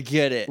 We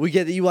get it. We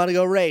get that you want to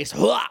go race.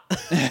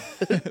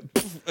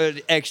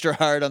 Extra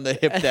hard on the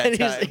hip that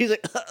time. He's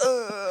like,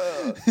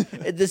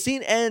 the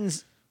scene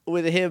ends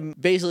with him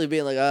basically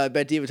being like, I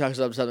bet Diva talks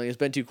about something. It's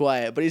been too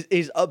quiet. But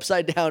he's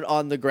upside down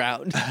on the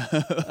ground.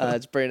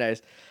 It's pretty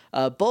nice.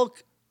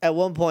 Bulk, at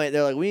one point,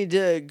 they're like, we need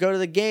to go to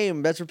the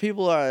game. That's where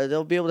people are.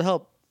 They'll be able to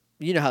help.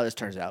 You know how this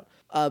turns out.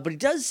 But he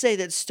does say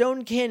that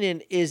Stone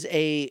Canyon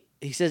he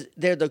says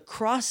they're the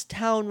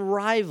crosstown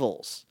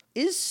rivals.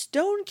 Is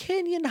Stone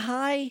Canyon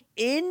High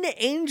in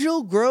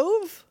Angel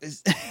Grove?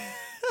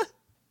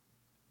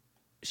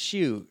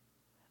 Shoot.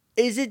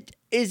 Is it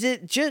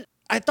just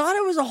I thought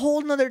it was a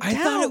whole nother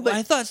town.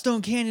 I thought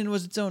Stone Canyon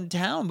was its own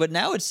town, but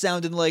now it's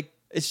sounding like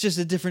it's just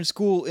a different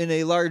school in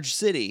a large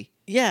city.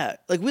 Yeah,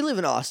 like we live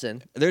in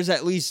Austin. There's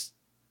at least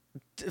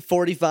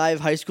 45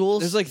 high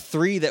schools. there's like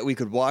 3 that we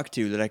could walk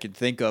to that I could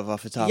think of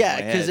off the top of my head.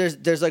 Yeah, because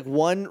there's like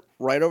one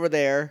right over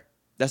there.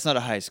 That's not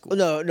a high school.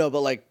 No, but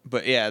like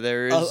But yeah,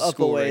 there is up a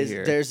school right ways.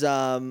 here. There's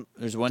one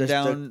there's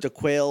down. the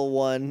Quail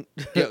one.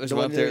 Yeah, there's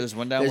one up there. There's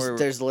one down where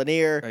there's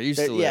Lanier. I used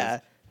There- to live. Yeah,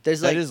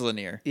 there's that like is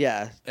linear.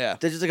 yeah. Yeah.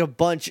 There's just like a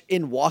bunch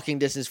in walking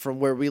distance from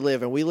where we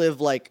live, and we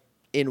live like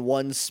in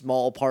one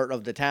small part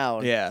of the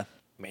town. Yeah.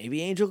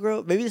 Maybe Angel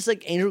Grove. Maybe it's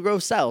like Angel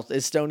Grove South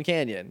is Stone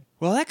Canyon.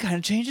 Well, that kind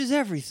of changes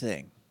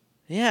everything.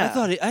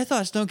 Yeah, I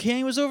thought Stone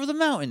Canyon was over the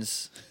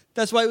mountains.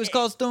 That's why it was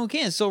called Stone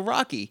Canyon. It's so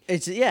rocky.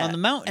 It's on the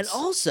mountains. And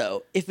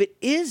also, if it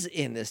is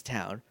in this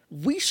town,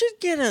 we should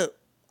get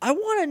I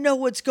want to know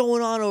what's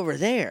going on over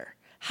there.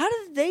 How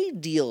do they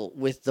deal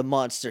with the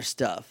monster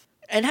stuff?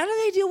 And how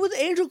do they deal with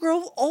Angel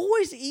Grove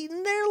always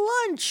eating their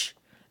lunch?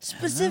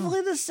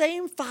 Specifically the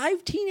same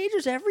 5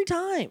 teenagers every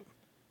time.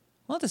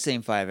 Well, not the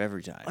same 5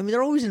 every time. I mean,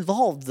 they're always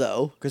involved,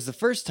 though. Because the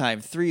first time,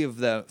 3 of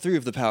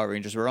the Power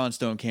Rangers were on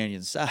Stone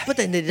Canyon's side. But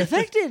then they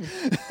defected.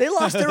 They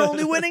lost their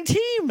only winning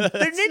team. Their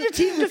ninja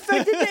team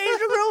defected to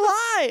Angel Grove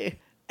High.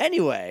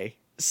 Anyway,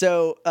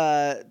 so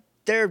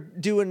they're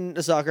doing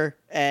the soccer,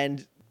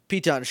 and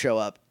Pitons show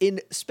up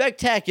in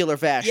spectacular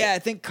fashion. Yeah, I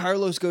think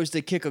Carlos goes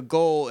to kick a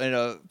goal, and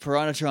a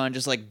Piranhatron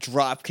just like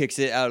drop kicks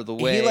it out of the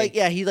way.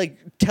 He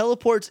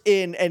teleports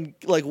in and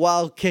like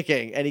while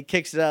kicking, and he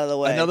kicks it out of the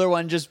way. Another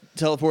one just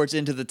teleports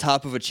into the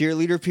top of a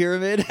cheerleader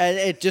pyramid, and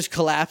it just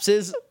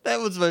collapses. That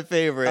was my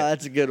favorite.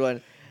 That's a good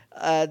one.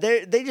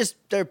 They're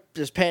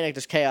just panic,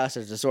 there's chaos,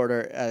 there's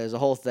disorder, there's a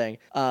whole thing.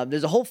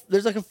 There's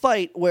like a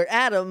fight where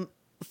Adam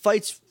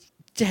fights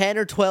 10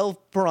 or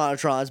 12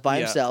 Piranhatrons by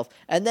himself,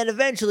 and then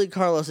eventually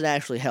Carlos and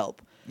Ashley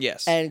help.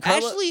 Yes, and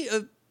Ashley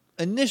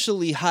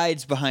initially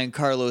hides behind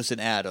Carlos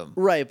and Adam.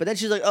 Right, but then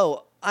she's like,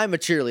 "Oh, I'm a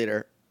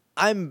cheerleader.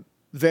 I'm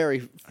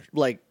very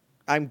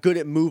I'm good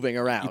at moving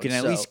around. You can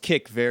at least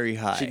kick very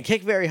high. She can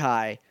kick very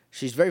high.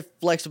 She's very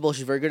flexible.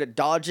 She's very good at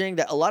dodging.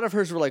 That a lot of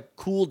hers were like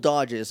cool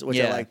dodges, which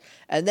I like.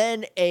 And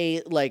then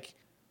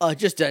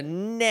just a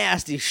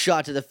nasty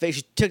shot to the face.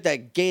 She took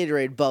that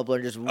Gatorade bubble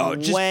and just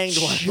wanged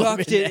one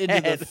chucked it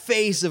into the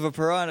face of a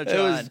Piranhatron. It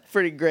was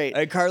pretty great.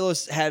 And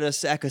Carlos had a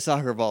sack of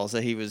soccer balls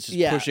that he was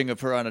just pushing a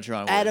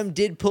Piranhatron with. Adam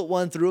did put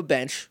one through a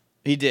bench.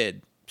 He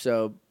did.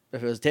 So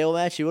if it was a table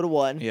match, he would have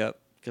won. Yep.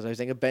 Because I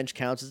think a bench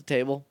counts as a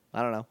table.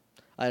 I don't know.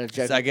 I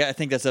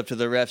think that's up to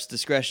the ref's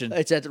discretion.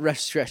 It's at the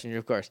ref's discretion,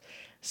 of course.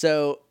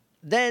 So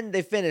then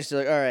they finish. They're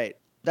like, all right,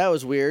 that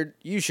was weird.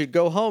 You should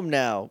go home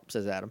now,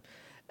 says Adam.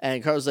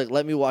 And Carlos is like,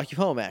 let me walk you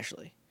home,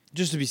 Ashley.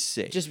 Just to be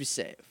safe. Just be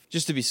safe.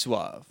 Just to be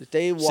suave.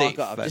 They walk safe,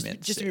 off.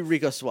 Just to be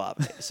Rico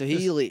Suave. So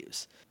he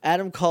leaves.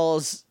 Adam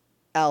calls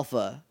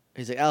Alpha.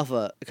 He's like,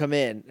 Alpha, come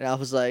in. And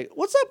Alpha's like,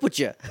 what's up with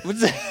you?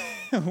 What's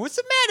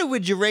the matter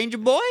with you, Ranger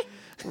boy?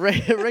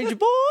 Ranger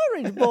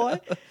boy.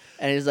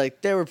 And he's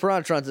like, there were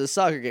Piranhatrons at the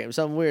soccer game.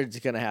 Something weird's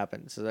going to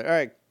happen. So they're like, all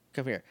right,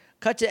 come here.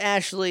 Cut to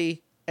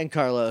Ashley and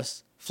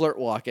Carlos flirt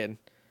walking.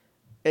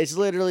 It's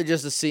literally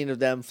just a scene of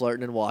them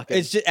flirting and walking.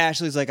 It's just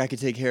Ashley's like, I can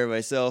take care of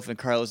myself, and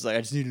Carlos is like,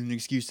 I just need an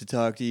excuse to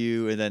talk to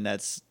you, and then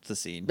that's the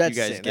scene. That's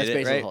you guys the scene. get That's it,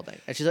 basically right? the whole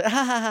thing. And she's like,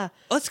 ha ha ha.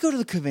 Let's go to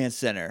the command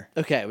center.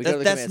 Okay, we go to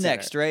the command That's center.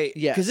 next, right?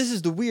 Yeah. Because this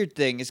is the weird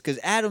thing, is because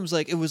Adam's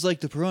like, it was like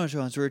the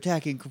Piranhatrons were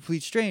attacking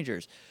complete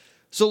strangers.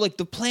 So like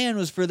the plan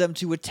was for them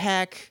to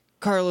attack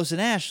Carlos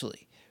and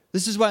Ashley.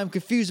 This is why I'm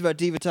confused about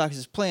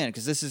Divatox's plan,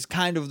 because this is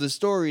kind of the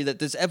story that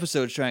this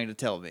episode's trying to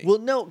tell me. Well,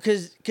 no,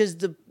 because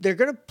they're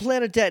going to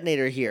plant a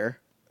detonator here.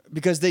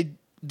 Because they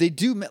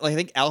do, like, I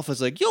think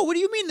Alpha's like, yo, what do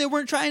you mean they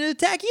weren't trying to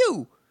attack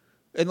you?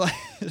 And like,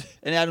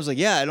 and Adam's like,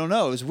 yeah, I don't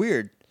know. It was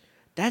weird.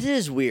 That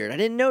is weird. I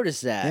didn't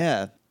notice that.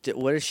 Yeah.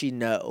 What does she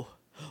know?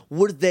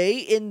 Were they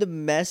in the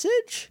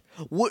message?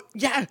 What?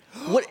 Yeah.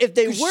 What if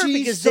they were?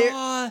 Because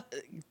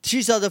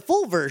she saw the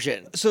full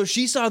version. So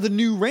she saw the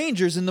new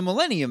Rangers in the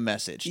Millennium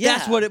message. Yeah.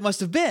 That's what it must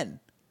have been.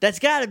 That's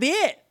got to be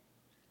it.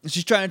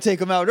 She's trying to take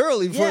them out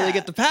early before they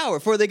get the power,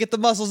 before they get the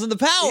muscles and the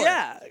power.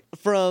 Yeah.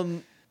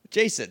 From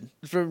Jason.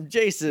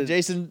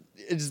 Jason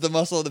is the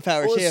muscle of the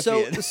power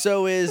champion.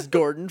 So is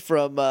Gordon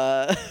from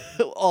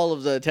all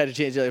of the Tiny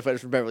Teenage Alien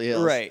Fighters from Beverly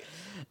Hills. Right.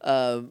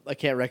 I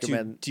can't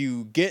recommend.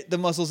 To get the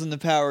muscles and the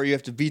power, you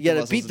have to beat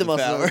the muscles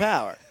and the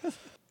power.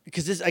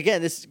 Because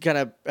this kind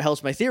of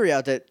helps my theory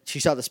out that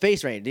she saw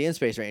the Indian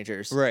Space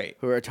Rangers, right,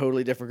 who are a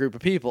totally different group of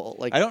people.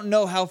 Like, I don't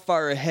know how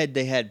far ahead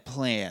they had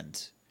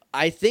planned.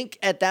 I think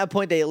at that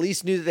point they at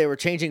least knew that they were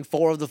changing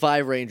 4 of the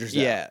 5 Rangers.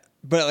 Yeah,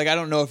 but like I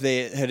don't know if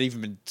they had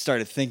even been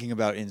started thinking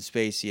about in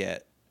space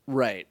yet.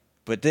 Right.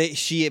 But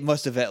she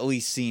must have at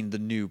least seen the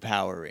new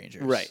Power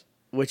Rangers. Right.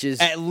 Which is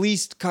at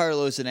least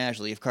Carlos and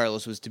Ashley, if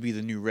Carlos was to be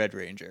the new Red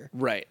Ranger.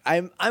 Right.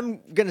 I'm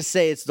gonna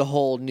say it's the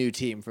whole new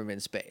team from in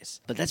space.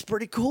 But that's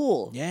pretty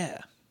cool. Yeah.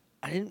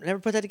 I never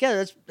put that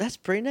together. That's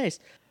pretty nice.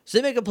 So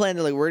they make a plan.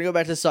 They're like, we're gonna go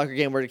back to the soccer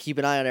game. We're gonna keep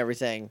an eye on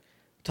everything.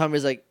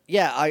 Tommy's like,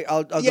 yeah,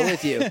 I'll go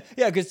with you.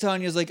 Yeah, because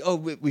Tanya's like, oh,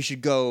 we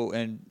should go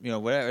and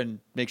whatever and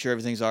make sure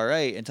everything's all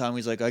right. And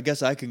Tommy's like, I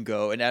guess I can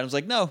go. And Adam's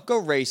like, no, go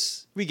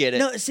race. We get it.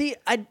 No, see,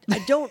 I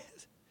don't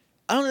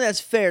think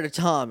that's fair to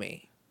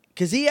Tommy.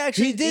 Because he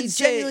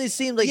genuinely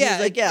seemed like he was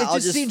like, yeah,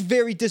 it just seemed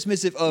very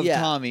dismissive of Yeah.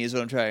 Tommy is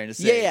what I'm trying to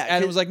say. Yeah,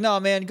 Adam was like, no,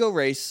 man, go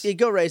race. Yeah,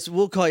 go race.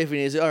 We'll call you if we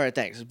need to. All right,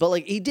 thanks. But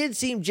like, he did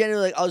seem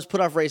genuinely like, I'll just put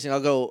off racing.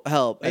 I'll go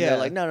help. And Yeah. they're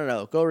like,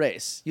 no, go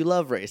race. You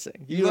love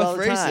racing. You do it all love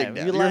the racing time.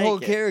 now. You Your like whole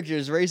it. character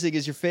is racing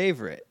is your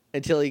favorite.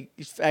 Until he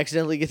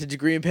accidentally gets a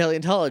degree in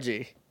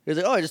paleontology. He was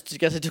like, oh, I just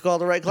guess I took all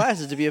the right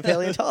classes to be a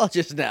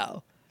paleontologist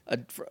now.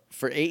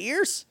 For 8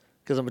 years?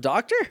 Because I'm a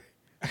doctor?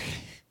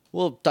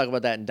 We'll talk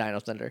about that in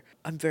Dino Thunder.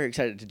 I'm very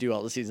excited to do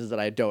all the seasons that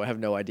I don't have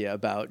no idea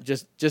about.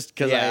 Just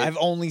because I've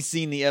only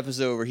seen the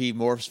episode where he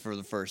morphs for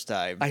the first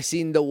time. I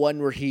seen the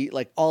one where he,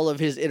 like, all of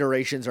his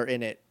iterations are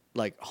in it,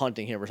 like,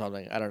 hunting him or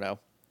something. I don't know.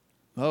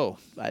 Oh,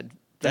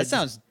 that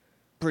sounds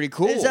pretty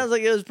cool. It sounds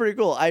like it was pretty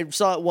cool. I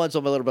saw it once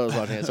when my little brother was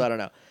watching it, so I don't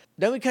know.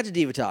 Then we cut to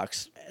Diva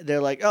Talks.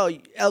 They're like, oh,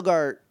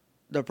 Elgar,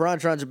 the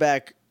Pirantrons are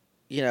back.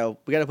 We got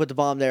to put the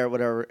bomb there or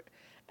whatever.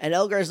 And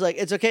Elgar's like,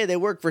 it's okay. They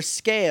work for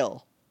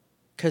scale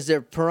because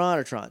they're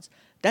Piranhatrons.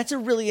 That's a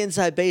really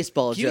inside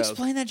baseball Can joke. you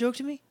explain that joke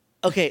to me?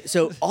 Okay,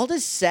 so all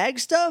this SAG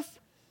stuff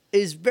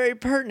is very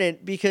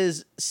pertinent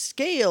because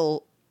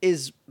scale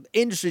is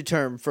industry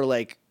term for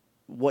like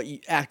what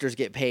actors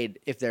get paid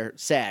if they're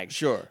SAG.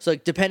 Sure. So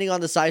like depending on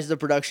the size of the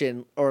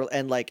production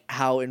and like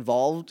how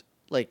involved,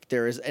 like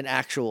there is an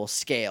actual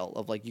scale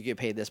of like you get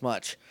paid this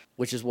much,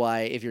 which is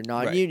why if you're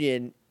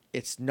non-union,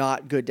 it's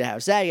not good to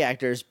have SAG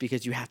actors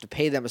because you have to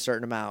pay them a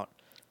certain amount.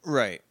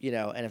 Right.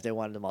 And if they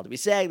wanted them all to be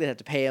SAG, they'd have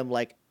to pay them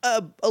like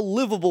a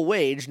livable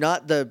wage,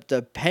 not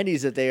the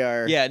pennies that they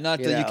are. Yeah,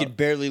 not that you could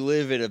barely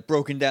live at a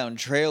broken down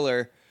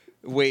trailer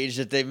wage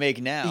that they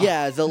make now.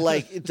 Yeah,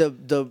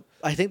 the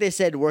I think they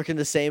said working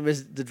the same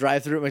as the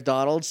drive-through at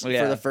McDonald's for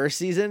the first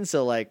season.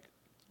 So like,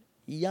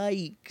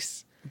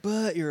 yikes.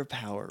 But you're a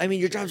Power Ranger. I mean,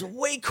 your job's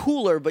way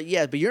cooler, but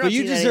you're not. But you seeing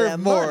any of deserve that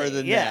more money.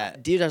 than yeah.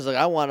 that. Diva's like,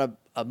 I want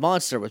a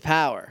monster with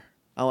power.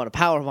 I want a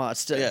power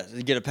monster. Yeah,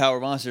 you get a power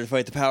monster to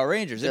fight the Power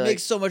Rangers. It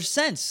makes so much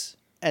sense.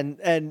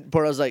 And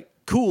Porto's like,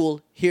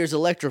 cool. Here's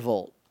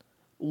Electrovolt,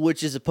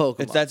 which is a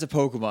Pokemon. That's a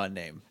Pokemon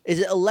name. Is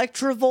it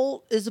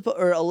Electrovolt?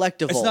 Or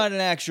Electivolt? It's not an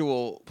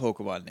actual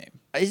Pokemon name.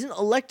 Isn't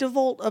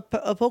Electivolt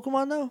a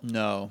Pokemon though?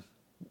 No.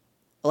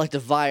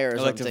 Electivire.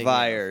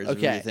 Electivire is what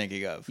you're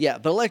thinking of. Yeah,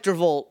 but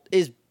Electrovolt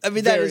is. I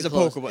mean, that is a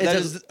close. Pokemon. That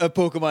is a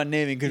Pokemon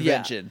naming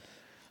convention.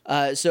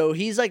 Yeah. So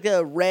he's like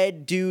a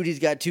red dude. He's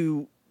got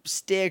two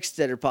sticks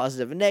that are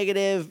positive and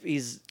negative.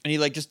 And he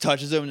like just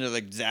touches them and they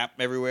like zap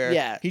everywhere.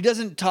 Yeah. He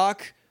doesn't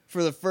talk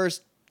for the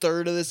first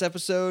third of this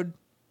episode.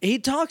 He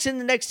talks in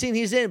the next scene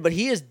he's in, but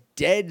he is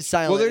dead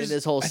silent in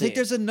this whole scene. I think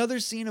there's another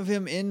scene of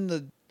him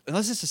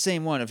unless it's the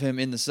same one of him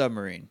in the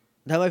submarine.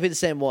 That might be the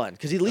same one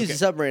because he leaves the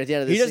submarine at the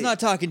end of the scene. He does not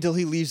talk until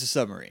he leaves the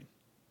submarine.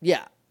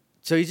 Yeah.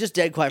 So he's just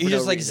dead quiet for He's no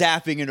just like reason.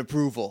 zapping in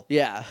approval.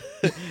 Yeah.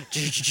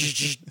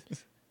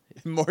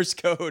 Morse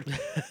code.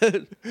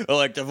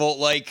 Electrovolt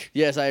like.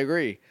 Yes, I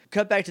agree.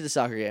 Cut back to the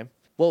soccer game.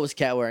 What was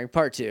Kat wearing?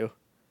 Part 2.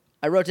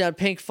 I wrote down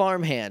pink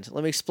farmhand.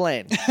 Let me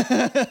explain.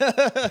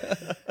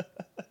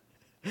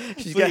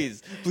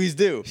 Please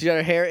do. She's got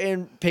her hair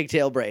in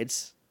pigtail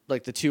braids,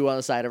 like the two on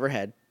the side of her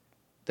head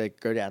that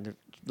go down. It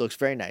looks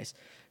very nice.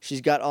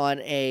 She's got on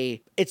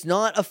it's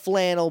not a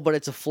flannel, but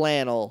it's a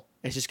flannel.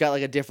 It's just got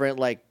like a different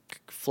like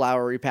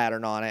flowery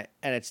pattern on it,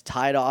 and it's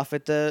tied off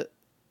at the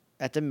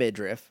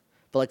midriff,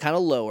 but like kind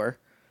of lower.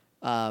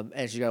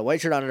 And she's got a white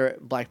shirt under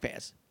it, black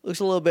pants. Looks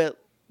a little bit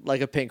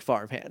like a pink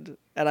farmhand,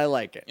 and I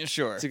like it.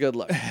 Sure. It's a good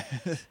look.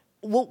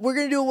 Well, we're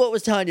going to do what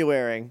was Tanya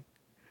wearing.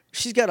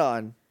 She's got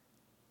on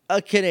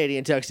a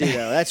Canadian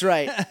tuxedo. That's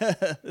right.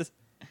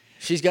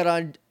 She's got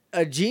on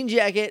a jean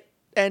jacket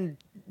and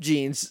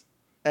jeans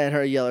and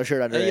her yellow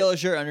shirt under it. A yellow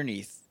shirt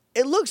underneath.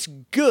 It looks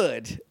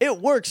good. It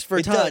works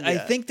for Tanya. I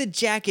think the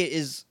jacket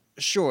is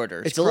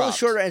shorter. It's a little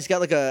shorter, and it's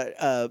got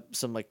like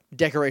some like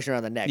decoration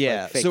around the neck.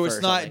 Yeah, like fake so fur it's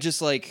or not something.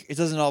 just like it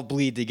doesn't all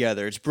bleed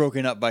together. It's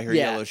broken up by her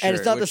yellow shirt. And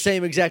it's not the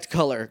same exact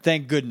color.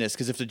 Thank goodness,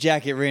 because if the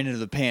jacket ran into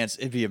the pants,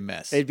 it'd be a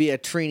mess. It'd be a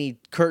Trini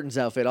Curtains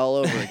outfit all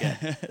over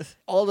again.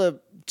 All the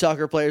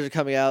soccer players are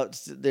coming out.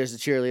 There's the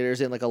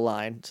cheerleaders in like a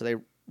line, so they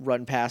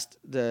run past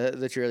the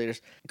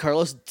cheerleaders.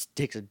 Carlos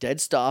takes a dead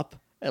stop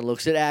and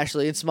looks at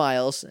Ashley and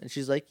smiles, and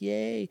she's like,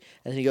 "Yay!"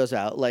 And then he goes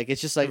out. Like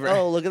it's just like,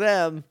 "Oh, look at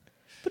them."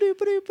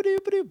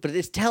 But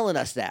it's telling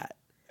us that.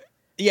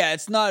 Yeah,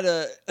 it's not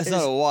a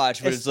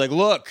watch, but it's like,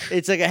 look.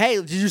 It's like, hey,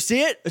 did you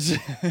see it?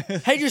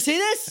 Hey, did you see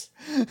this?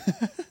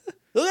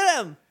 Look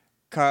at him.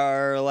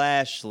 Carl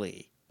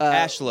Ashley.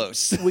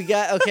 Ashlos. We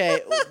got,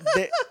 okay.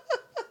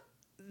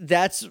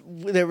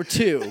 There were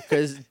two,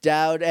 because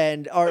Dowd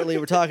and Artley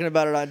were talking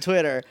about it on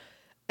Twitter.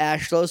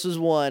 Ashlos was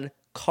one.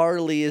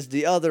 Carly is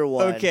the other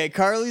one. Okay,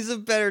 Carly's a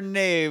better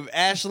name.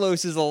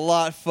 Ashlos is a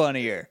lot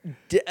funnier.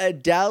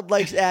 Dowd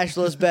likes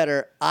Ashlos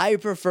better. I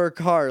prefer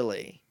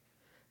Carly.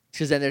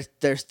 Because then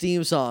their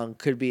theme song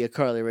could be a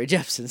Carly Rae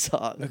Jepsen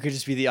song. It could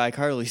just be the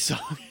iCarly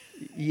song.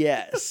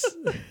 Yes.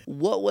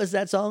 What was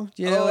that song?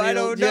 Do you Oh, know? I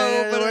don't do you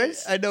know, the but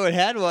words? I know it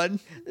had one.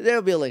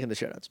 There'll be a link in the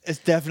show notes. It's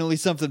definitely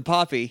something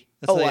poppy.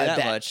 I'll Oh, tell you I that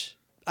bet. much.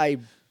 I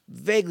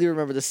vaguely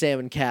remember the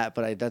salmon cat,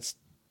 but that's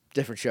a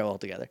different show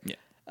altogether.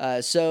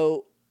 Yeah.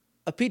 So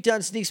a Pete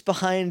Dunne sneaks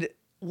behind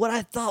what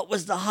I thought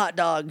was the hot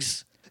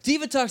dogs.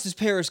 Divatox's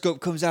periscope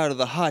comes out of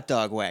the hot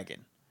dog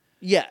wagon,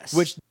 Yes.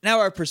 which now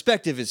our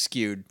perspective is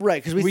skewed.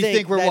 Right, 'cause we think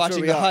think we're that's where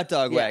watching we the are. hot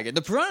dog Yeah. wagon.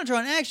 The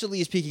Piranhatron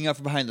actually is peeking up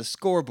from behind the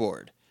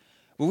scoreboard.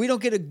 But we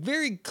don't get a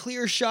very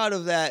clear shot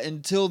of that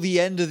until the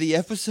end of the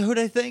episode,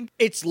 I think.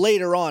 it's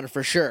later on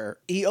for sure.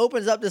 He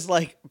opens up this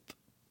like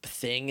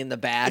thing in the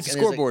back. It's a and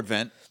there's, like, scoreboard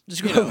vent. the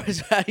scoreboard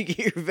is how you get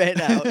your vent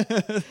out.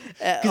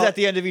 Because at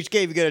the end of each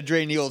game, you got to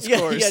drain the old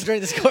scores. You gotta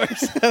drain the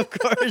scores, of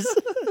course.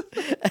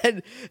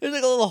 And there's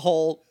like a little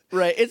hole,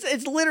 right?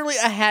 It's literally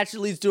a hatch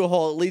that leads to a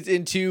hole. It leads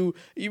into.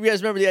 You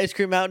guys remember the Ice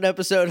Cream Mountain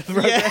episode of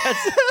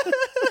Rugrats?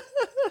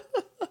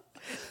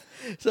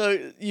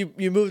 So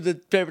you move the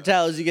paper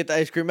towels, you get the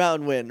Ice Cream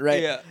Mountain win,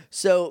 right? Yeah.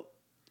 So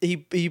he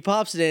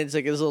pops it in. It's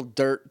like this little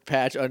dirt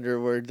patch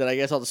underward that I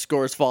guess all the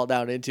scores fall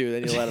down into.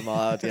 Then you let them all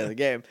out at the end of the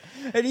game.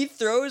 And he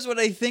throws what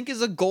I think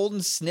is a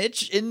golden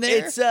snitch in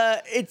there.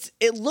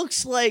 It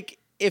looks like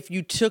if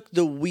you took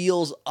the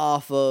wheels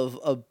off of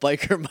a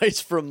Biker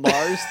Mice from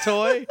Mars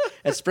toy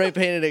and spray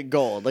painted it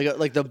gold,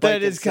 like the bike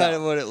That is itself. kind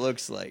of what it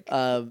looks like.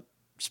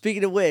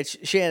 Speaking of which,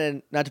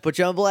 Shannon, not to put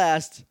you on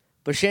blast,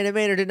 but Shannon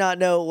Maynard did not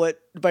know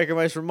what Biker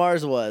Mice from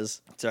Mars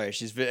was. Sorry,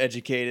 she's been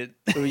educated.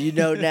 Well, you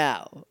know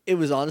now. It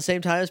was on the same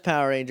time as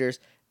Power Rangers.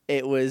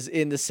 It was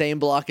in the same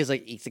block as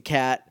like Eat the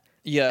Cat.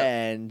 Yeah.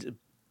 And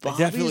I Bobby's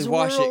definitely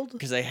watched World. it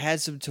because I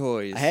had some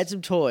toys. I had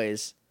some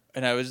toys.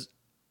 And I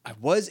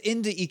was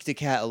into Eek the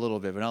Cat a little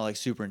bit, but not like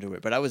super into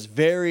it. But I was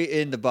very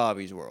into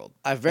Bobby's World.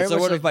 I very That's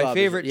much one of liked my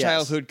Bobby's favorite World, yes.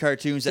 childhood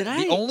cartoons. Did The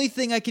I- only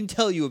thing I can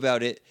tell you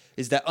about it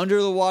is that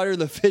under the water,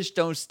 the fish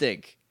don't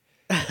stink.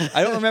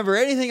 I don't remember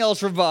anything else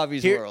from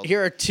Bobby's World.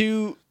 Here are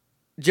two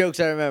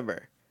jokes I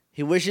remember.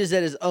 He wishes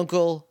that his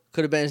uncle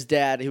could have been his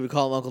dad. He would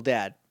call him Uncle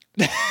Dad.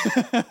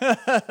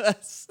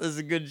 That's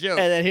a good joke.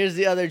 And then here's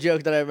the other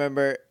joke that I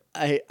remember.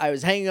 I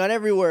was hanging on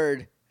every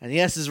word, and the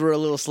S's were a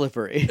little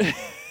slippery.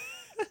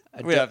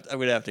 I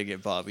would have to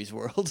get Bobby's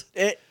World.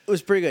 It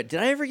was pretty good. Did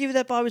I ever give you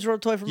that Bobby's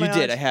World toy from my You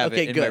did. aunt? I have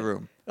Okay, it in good. my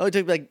room. It only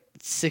took me like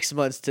 6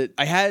 months to.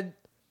 I had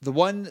the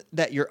one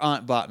that your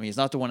aunt bought me is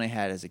not the one I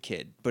had as a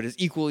kid, but it's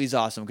equally as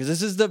awesome because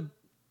this is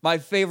my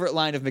favorite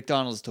line of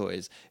McDonald's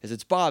toys is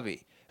it's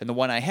Bobby. And the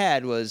one I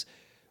had was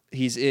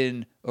he's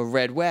in a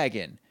red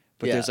wagon,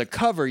 but Yeah. there's a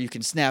cover you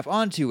can snap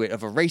onto it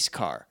of a race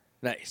car.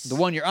 Nice. The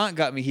one your aunt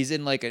got me, he's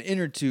in like an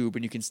inner tube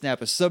and you can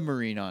snap a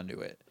submarine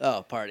onto it.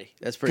 Oh, party.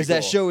 That's pretty Because cool.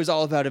 that show is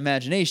all about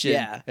imagination.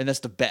 Yeah. And that's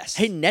the best.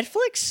 Hey,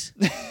 Netflix?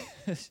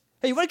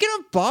 Hey, you want to get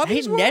on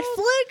Bobby's Hey, World?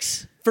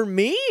 Netflix? For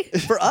me?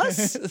 For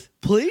us?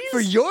 Please? For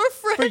your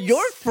friends? For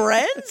your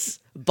friends?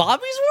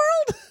 Bobby's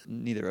World?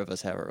 Neither of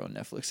us have our own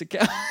Netflix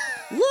account.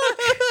 Look.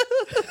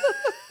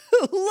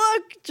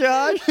 Look,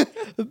 Josh.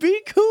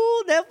 Be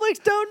cool.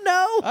 Netflix don't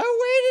know. I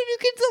waited. You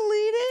can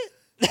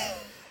delete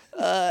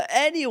it.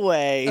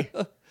 Anyway,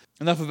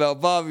 Enough about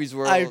Bobby's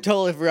World. I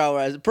totally forgot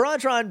where I was.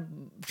 Piranhatron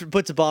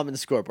puts a bomb in the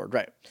scoreboard.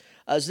 Right.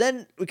 So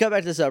then we come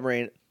back to the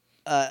submarine.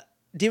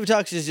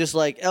 Divatox is just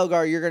like,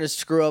 Elgar, you're going to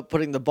screw up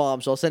putting the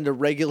bomb, so I'll send a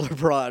regular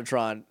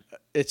Piranhatron.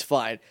 It's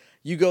fine.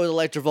 You go with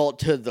Electrovolt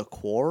to the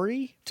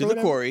quarry? to or the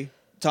whatever? quarry.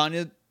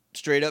 Tanya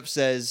straight up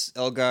says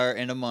Elgar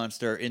and a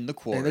monster in the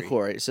quarry. In the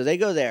quarry. So they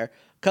go there.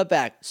 Cut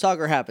back.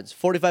 Soccer happens.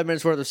 45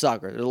 minutes worth of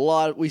soccer. There's a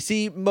lot. We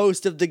see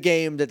most of the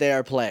game that they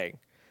are playing.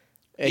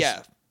 Yeah.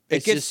 It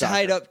it's gets just soccer.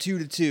 tied up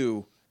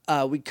 2-2.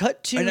 We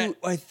cut to And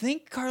I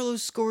think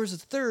Carlos scores a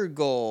third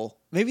goal.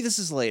 Maybe this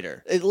is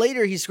later.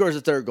 later. He scores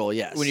a third goal.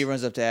 Yes. When he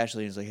runs up to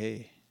Ashley and he's like,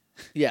 hey.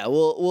 Yeah.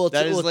 We'll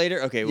That is we'll-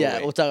 later? Okay, we'll Yeah,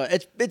 wait. we'll talk about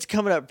it. It's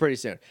coming up pretty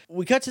soon.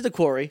 We cut to the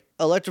quarry.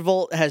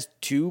 Electrovolt has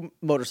 2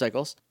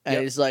 motorcycles, and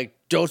Yep. he's like,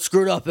 "Don't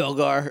screw it up,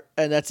 Elgar,"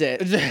 and that's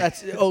it.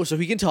 So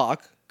he can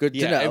talk. Good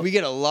Yeah, to know. and we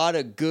get a lot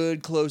of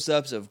good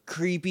close-ups of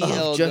creepy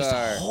Elgar.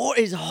 Just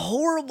his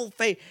horrible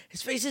face.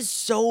 His face is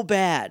so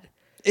bad.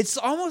 It's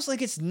almost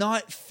like it's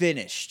not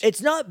finished.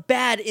 It's not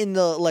bad in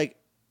the like.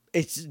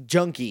 It's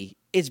junky.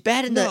 It's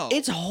bad in No, the.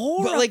 It's But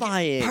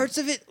horrifying. like parts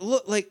of it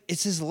look like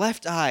it's his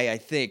left eye. I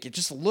think it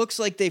just looks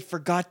like they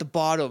forgot the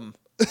bottom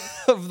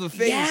of the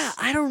face. Yeah,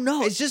 I don't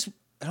know. It's just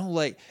I don't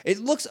like. It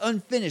looks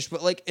unfinished,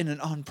 but like in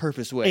an on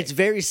purpose way. It's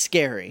very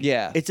scary.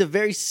 Yeah. It's a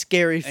very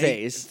scary And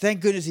face.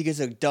 thank goodness he gets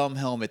a dumb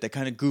helmet that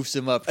kind of goofs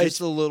him up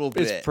just a little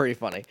bit. It's pretty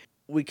funny.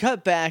 We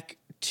cut back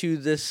to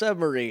the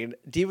submarine.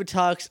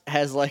 Divatox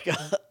has like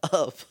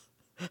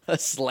a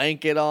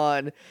slanket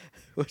on,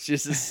 which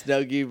is a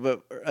snuggie,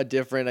 but a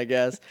different, I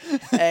guess.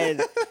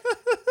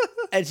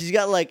 And she's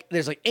got like,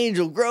 there's like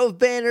Angel Grove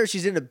banner.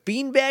 She's in a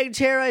beanbag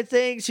chair, I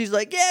think. She's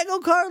like, yeah, go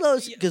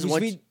Carlos. Because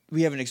Which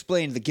we haven't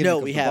explained the gimmick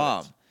of we the haven't.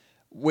 bomb.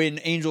 When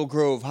Angel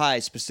Grove High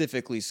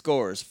specifically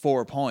scores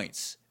 4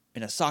 points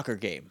in a soccer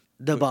game,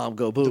 the bomb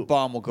go boom. the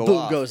bomb will go boom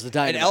off. goes the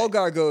dynamite. And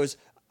Elgar goes,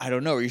 I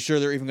don't know. Are you sure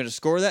they're even going to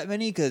score that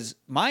many? Because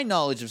my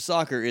knowledge of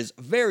soccer is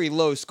very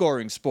low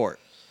scoring sport.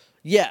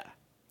 Yeah.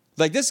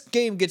 Like, this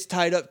game gets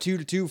tied up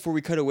 2-2 before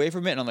we cut away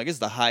from it, and I'm like, it's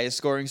the highest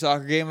scoring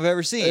soccer game I've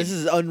ever seen. This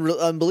is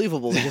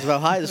unbelievable because of how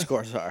high the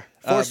scores are.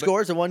 Four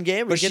scores in one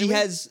game? But she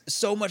has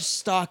so much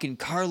stock in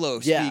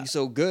Carlos being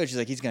so good. She's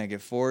like, he's going to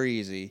get 4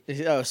 easy.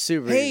 Oh,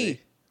 super easy.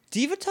 Hey,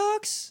 Diva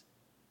Talks,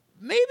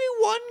 maybe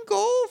one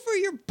goal for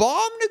your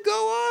bomb to go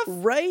off?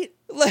 Right?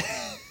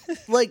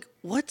 Like,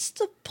 what's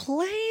the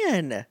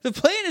plan? The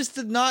plan is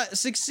to not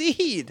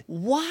succeed.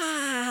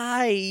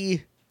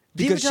 Why?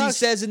 Because she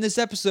says in this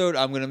episode,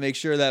 I'm going to make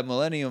sure that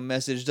Millennium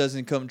message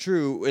doesn't come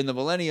true. And the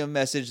Millennium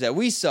message that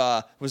we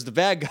saw was the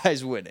bad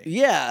guys winning.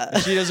 Yeah.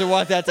 And she doesn't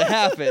want that to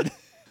happen.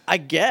 I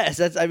guess.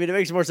 It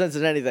makes more sense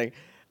than anything.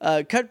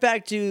 Cut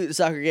back to the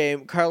soccer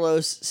game.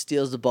 Carlos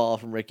steals the ball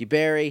from Ricky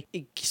Berry.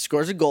 He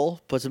scores a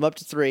goal, puts him up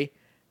to 3.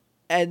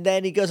 And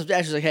then he goes up to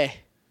Ashley like,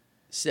 hey,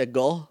 see that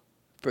goal?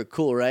 Pretty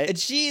cool, right? And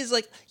she is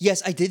like,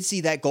 yes, I did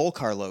see that goal,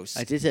 Carlos.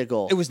 I did see a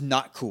goal. It was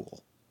not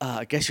cool.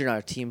 I guess you're not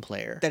a team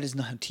player. That is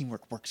not how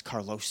teamwork works,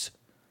 Carlos.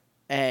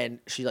 And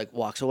she like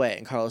walks away,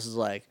 and Carlos is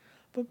like,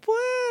 "Buena,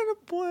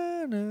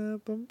 buena,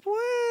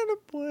 buena,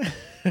 buena."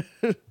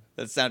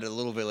 That sounded a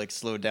little bit like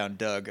Slow Down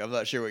Doug. I'm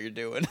not sure what you're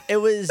doing. It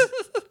was.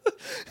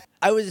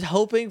 I was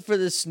hoping for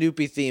the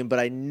Snoopy theme, but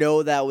I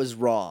know that was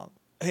wrong.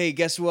 Hey,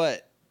 guess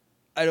what?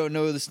 I don't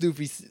know the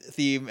Snoopy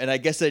theme, and I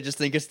guess I just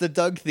think it's the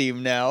Doug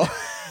theme now.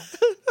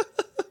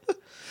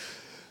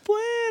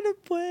 Buena,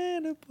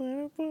 buena,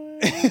 buena, buena.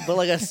 But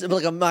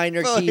like a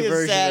minor key a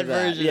version sad of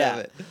that. version Yeah. of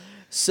it.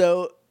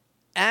 So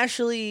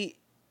Ashley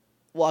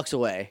walks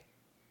away.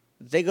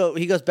 He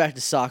goes back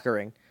to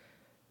soccering.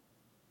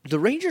 The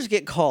Rangers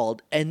get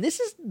called, and this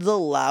is the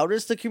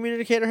loudest the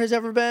communicator has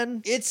ever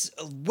been. It's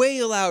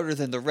way louder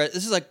than the rest.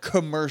 This is like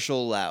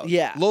commercial loud.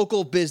 Yeah.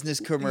 Local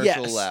business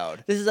commercial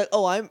loud. This is like,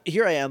 oh, I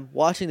am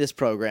watching this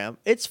program.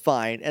 It's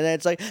fine. And then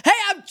it's like, hey,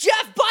 I'm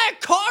Jeff, buy a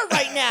car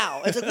right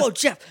now. It's like, whoa,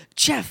 Jeff.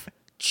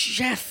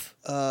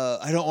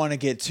 I don't want to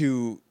get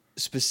too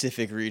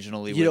specific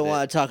regionally with it. You don't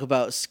want to talk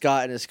about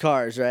Scott and his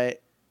cars, right?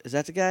 Is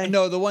that the guy?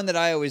 No, the one that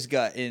I always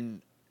got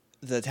in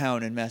the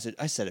town in I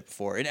said it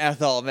before, in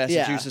Athol,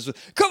 Massachusetts. Was,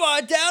 come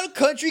on down,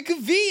 Country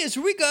Convenience.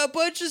 We got a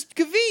bunch of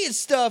convenience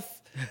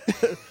stuff.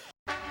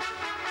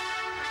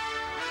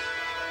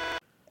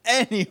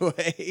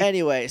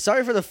 Anyway,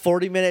 sorry for the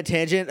 40-minute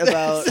tangent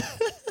about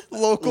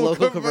local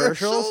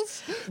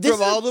commercials.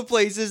 From all the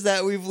places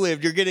that we've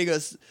lived. You're getting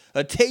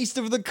a taste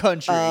of the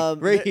country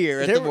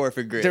here at the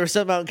Morphin Grid. There were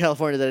some out in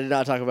California that I did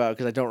not talk about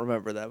because I don't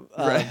remember them.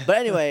 Right. But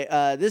anyway,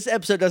 this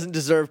episode doesn't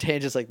deserve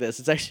tangents like this.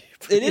 It's actually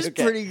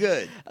pretty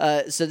good.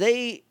 So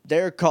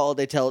they're called.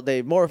 They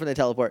morph and they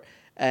teleport,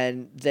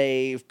 and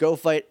they go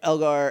fight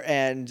Elgar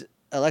and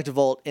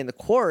Electrovolt in the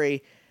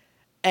quarry,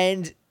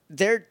 and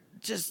they're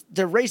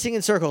racing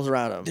in circles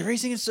around them. They're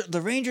racing.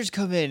 The Rangers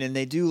come in and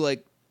they do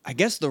like, I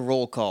guess the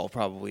roll call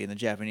probably in the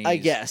Japanese. I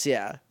guess,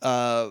 yeah.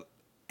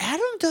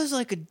 Adam does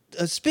like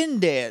a spin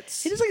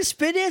dance. He does like a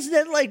spin dance and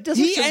then like does.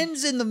 He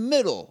ends in the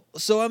middle.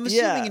 So I'm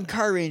assuming Yeah. in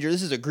Car Ranger,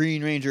 this is a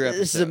Green Ranger episode.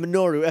 This is a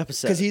Minoru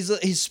episode Because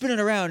he's spinning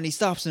around and he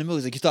stops in the middle.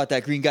 He's like, you thought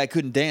that green guy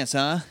couldn't dance,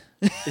 huh?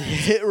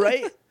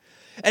 right.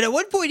 And at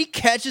one point he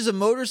catches a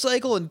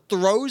motorcycle and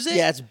throws it.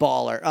 Yeah, it's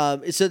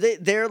baller. So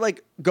they're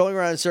like going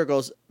around in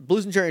circles.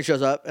 Blue Centurion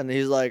shows up and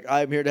he's like,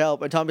 I'm here to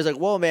help. And Tommy's like,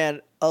 whoa, man,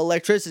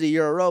 electricity,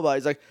 you're a robot.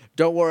 He's like,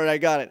 don't worry, I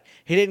got it.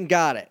 He didn't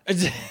got it.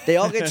 They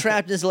all get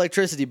trapped in this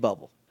electricity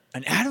bubble.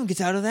 And Adam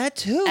gets out of that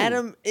too.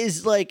 Adam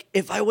is like,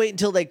 if I wait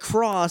until they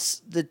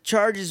cross, the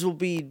charges will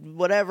be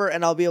whatever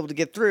and I'll be able to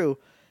get through.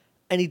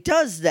 And he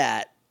does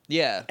that.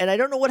 Yeah. And I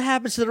don't know what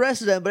happens to the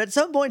rest of them, but at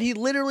some point he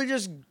literally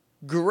just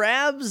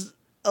grabs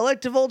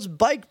Electrovolt's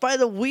bike by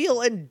the wheel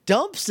and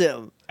dumps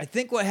him. I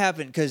think what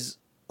happened, because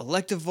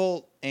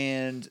Electrovolt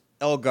and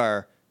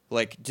Elgar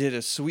like did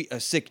a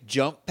sick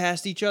jump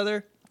past each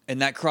other,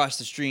 and that crossed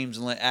the streams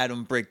and let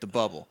Adam break the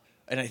bubble.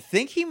 And I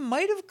think he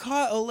might have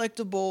caught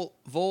Electrovolt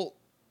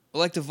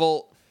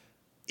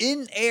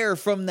in air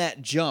from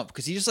that jump,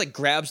 because he just like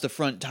grabs the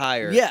front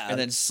tire and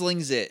then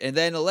slings it. And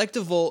then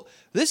Electrovolt,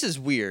 this is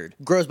weird,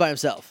 Grows by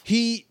himself.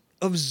 he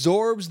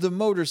absorbs the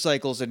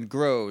motorcycles and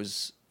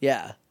grows.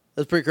 Yeah.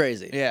 That's pretty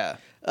crazy. Yeah.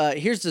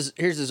 Here's the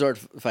Zord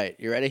fight.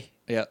 You ready?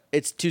 Yeah.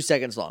 It's 2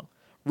 seconds long.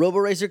 Robo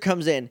Racer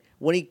comes in.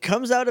 When he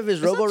comes out of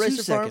his Robo Racer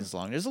 2 farm, seconds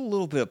long. There's a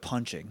little bit of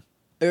punching.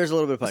 there's a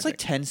little bit of It's punching. like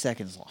 10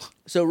 seconds long.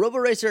 So Robo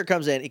Racer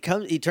comes in.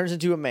 He turns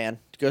into a man.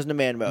 Goes into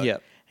man mode. Yep.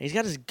 And he's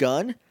got his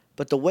gun,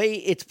 but the way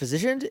it's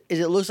positioned is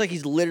it looks like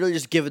he's literally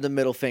just giving the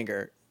middle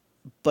finger,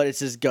 but it's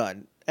his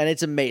gun. And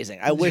it's amazing.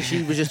 I wish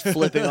he was just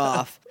flipping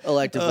off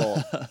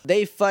Electrovolt.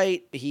 They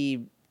fight.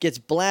 He gets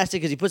blasted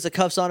because he puts the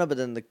cuffs on him, but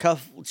then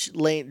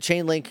the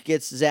chain link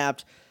gets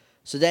zapped.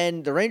 So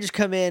then the Rangers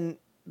come in,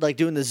 like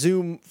doing the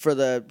zoom for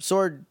the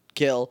sword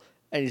kill,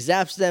 and he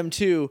zaps them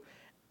too.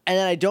 And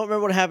then I don't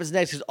remember what happens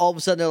next because all of a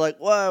sudden they're like,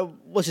 well,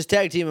 let's just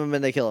tag team him,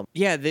 and they kill him.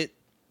 Yeah,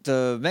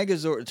 the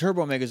Megazord,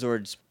 Turbo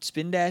Megazord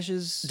spin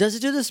dashes. Does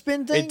it do the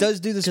spin thing? It does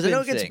do the spin Because I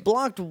know it thing. gets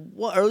blocked,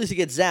 or at least it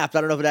gets zapped.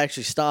 I don't know if it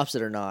actually stops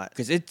it or not.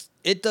 Because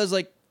it does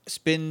like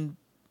spin,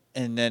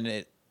 and then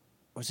it.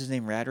 What's his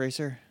name? Rad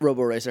Racer.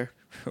 Robo Racer.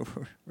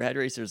 Rad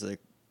Racer's a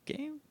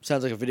game.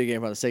 Sounds like a video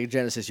game on the Sega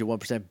Genesis. You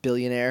 1%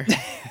 billionaire.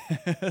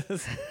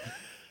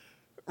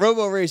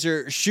 Robo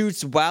Racer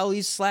shoots while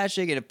he's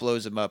slashing, and it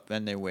blows him up,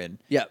 and they win.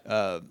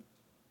 Yep.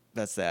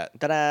 That's that.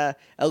 Ta-da!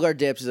 Elgar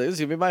dips. He's like, this is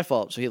going to be my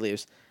fault, so he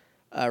leaves.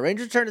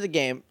 Rangers return to the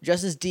game.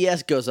 Justin's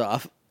DS goes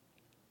off.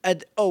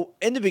 And,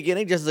 in the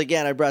beginning, Justin's like, yeah,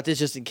 and I brought this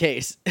just in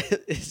case.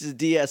 It's a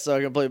DS, so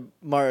I can play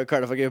Mario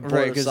Kart if I get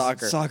bored of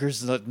soccer.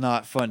 Soccer's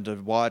not fun to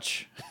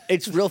watch.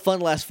 It's real fun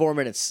the last 4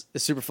 minutes.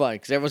 It's super fun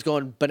because everyone's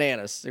going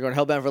bananas. They're going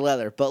hellbound for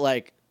leather. But,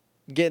 like,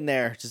 getting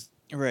there, just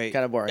Right.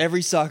 kind of boring.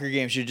 Every soccer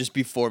game should just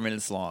be 4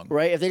 minutes long.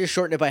 Right? If they just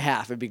shorten it by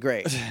half, it'd be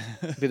great.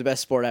 It'd be the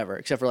best sport ever,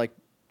 except for, like,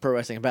 pro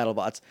wrestling and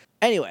BattleBots.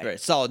 Anyway. Right.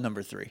 Solid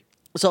number 3.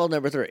 Solid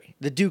number 3,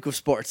 the Duke of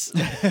Sports.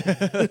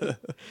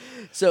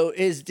 So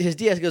his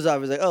DS goes off.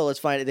 He's like, let's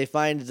find it. They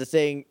find the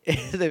thing.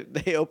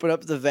 They open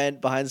up the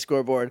vent behind the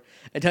scoreboard.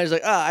 And Tiny's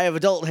like, I have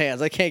adult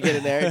hands. I can't get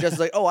in there. And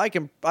Justin's like,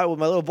 with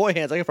my little boy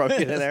hands, I can probably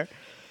get in there.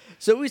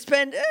 So we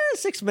spend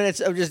 6 minutes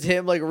of just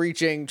him, like,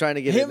 reaching, trying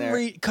to get in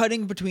there.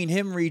 Cutting between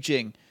him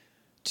reaching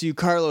to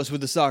Carlos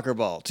with the soccer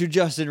ball, to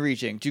Justin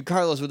reaching, to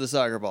Carlos with the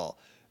soccer ball.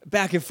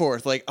 Back and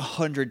forth, like,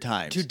 100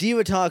 times. To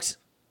Diva Talks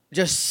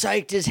just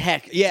psyched as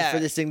heck for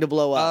this thing to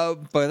blow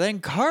up. But then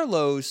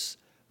Carlos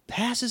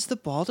passes the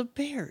ball to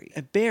Barry.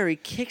 And Barry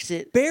kicks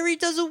it. Barry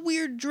does a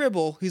weird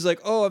dribble. He's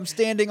like, I'm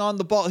standing on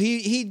the ball.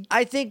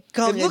 I think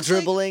calling it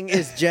dribbling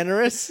is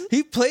generous.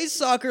 He plays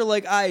soccer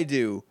like I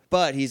do,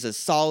 but he's a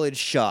solid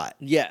shot.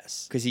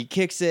 Yes. Because he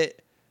kicks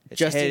it,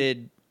 it's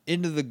headed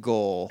into the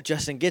goal.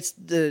 Justin gets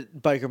the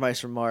Biker Mice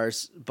from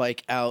Mars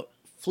bike out,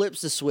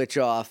 flips the switch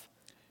off.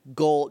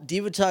 Goal.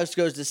 Diva Talks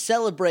goes to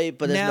celebrate,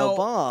 but there's no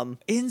bomb.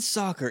 In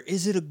soccer,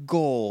 is it a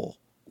goal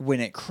when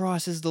it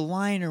crosses the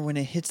line or when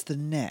it hits the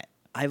net?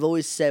 I've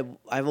always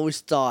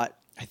thought.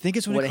 I think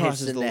it's when it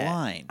crosses the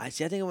line. I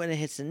think when it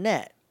hits the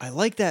net. I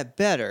like that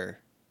better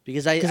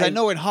because I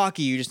know in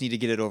hockey you just need to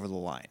get it over the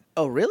line.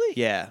 Oh, really?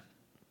 Yeah,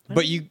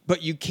 but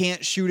you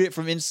can't shoot it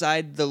from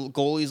inside the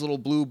goalie's little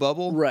blue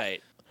bubble.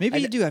 Right. Maybe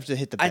you do have to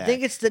hit the back. I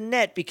think it's the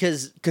net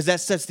because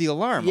that sets the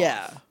alarm.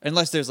 Yeah. Off.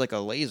 Unless there's like a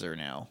laser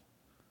now.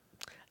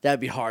 That'd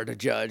be hard to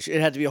judge.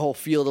 It had to be a whole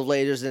field of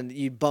lasers, and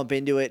you'd bump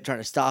into it trying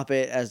to stop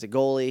it as the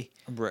goalie.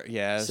 Right.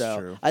 Yeah, that's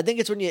true. I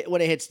think it's when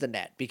it hits the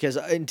net, because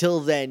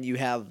until then you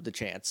have the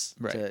chance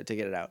to get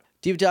it out.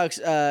 Diva Talks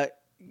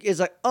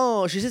is like,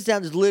 she sits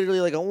down. There's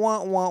literally like a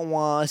wah wah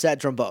wah sad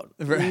trombone.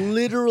 Right.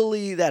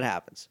 Literally, that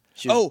happens.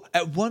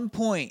 At one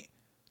point,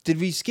 did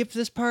we skip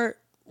this part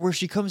where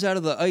she comes out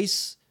of the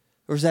ice,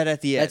 or is that at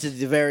the end? That's at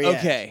the very end.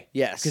 Okay.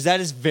 Yes, because that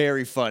is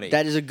very funny.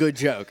 That is a good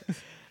joke.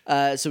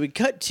 So we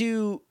cut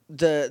to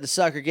the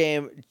soccer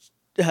game.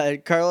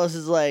 Carlos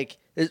is like,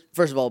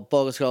 first of all,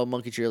 Bulk is called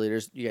Monkey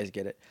Cheerleaders. You guys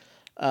get it.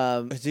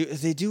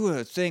 They do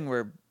a thing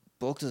where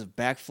Bulk does a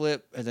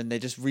backflip and then they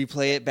just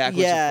replay it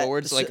backwards and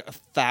forwards like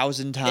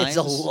 1,000 times. It's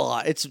a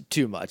lot. It's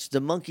too much. The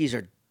monkeys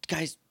are,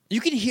 guys. You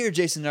can hear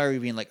Jason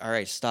Narvi being like, all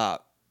right,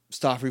 stop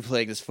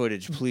replaying this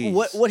footage, please.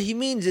 What he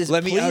means is,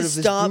 let me out of this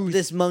stop booth.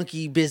 this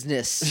monkey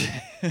business.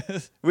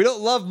 We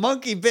don't love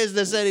monkey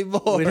business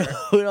anymore.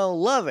 We don't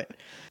love it.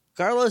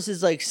 Carlos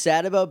is like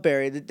sad about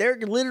Barry. That they're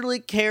literally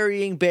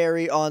carrying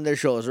Barry on their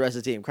shoulders. The rest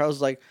of the team. Carlos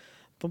is like,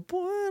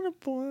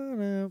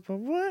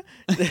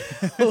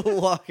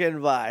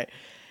 walking by,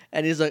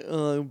 and he's like,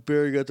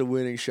 Barry got the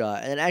winning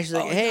shot. And then Ashley's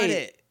like,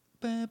 hey,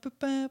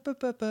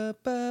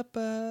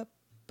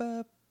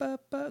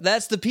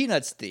 that's the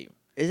Peanuts theme.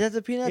 Is that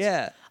the Peanuts?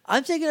 Yeah,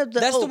 I'm thinking of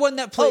the. That's the one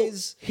that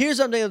plays. Here's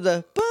something of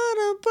the.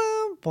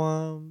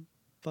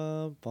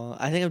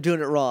 I think I'm doing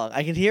it wrong.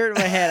 I can hear it in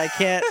my head. I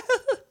can't.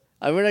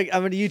 I'm gonna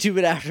YouTube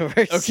it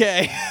afterwards.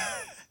 Okay.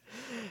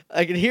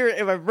 I can hear it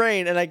in my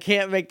brain, and I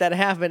can't make that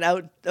happen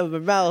out of my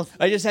mouth.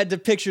 I just had to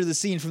picture the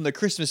scene from the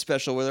Christmas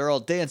special where they're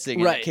all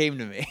dancing, and it came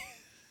to me.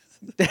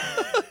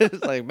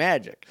 It's like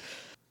magic.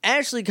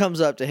 Ashley comes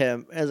up to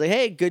him and is like,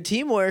 hey, good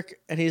teamwork.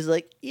 And he's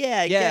like,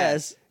 yeah, I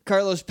guess.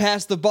 Carlos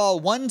passed the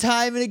ball one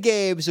time in a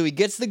game, so he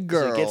gets the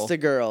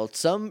girl.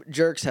 Some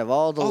jerks have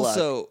all the luck.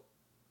 Also,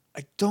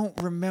 I don't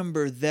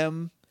remember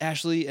them,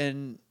 Ashley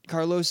and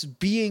Carlos,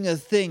 being a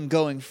thing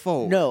going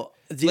forward. No.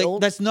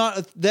 That's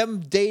not them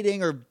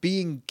dating or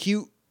being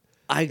cute.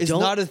 It's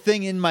not a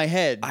thing in my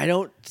head. I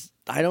don't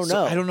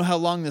know. I don't know how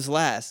long this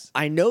lasts.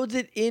 I know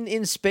that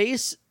in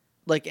space,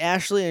 like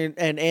Ashley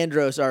and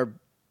Andros are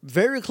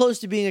very close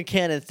to being a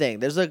canon thing.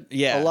 There's a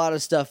lot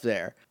of stuff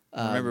there.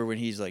 I remember when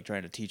he's like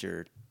trying to teach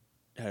her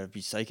how to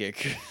be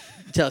psychic.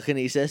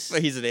 Telekinesis.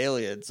 But he's an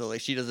alien, so like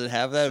she doesn't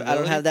have that ability. I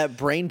don't have that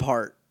brain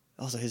part.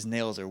 Also, his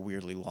nails are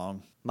weirdly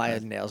long. My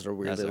nails are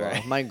weirdly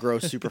long. Mine grow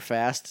super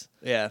fast.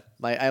 Yeah.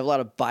 I have a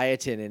lot of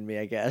biotin in me,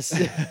 I guess.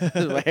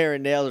 My hair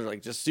and nails are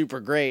like just super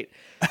great.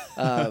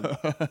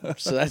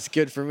 So that's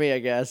good for me, I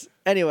guess.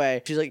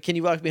 Anyway, she's like, can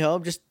you walk me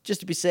home just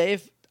to be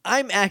safe?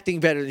 I'm acting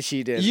better than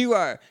she did. You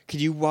are.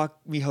 Could you walk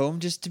me home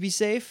just to be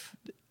safe?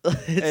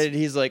 And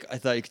he's like, I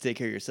thought you could take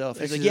care of yourself.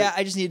 He's like, yeah,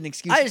 I just need an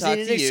excuse to talk to you. I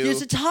just need an excuse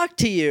to talk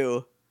to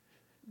you.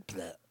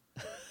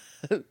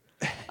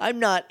 I'm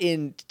not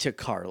into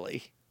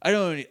Carly.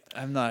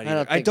 I'm not either.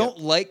 don't I think don't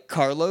like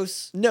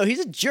Carlos. No, he's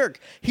a jerk.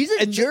 He's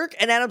a jerk,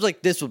 and Adam's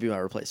like, this will be my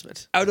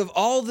replacement. Out of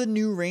all the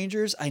new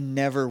Rangers, I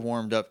never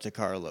warmed up to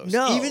Carlos.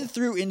 No. Even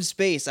through In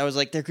Space, I was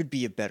like, there could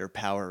be a better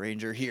Power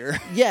Ranger here.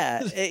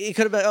 Yeah, it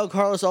could have been,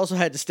 Carlos also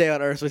had to stay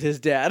on Earth with his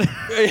dad.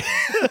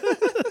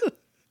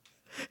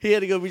 He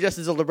had to go be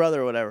Justin's older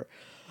brother or whatever.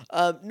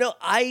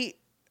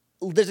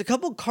 There's a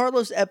couple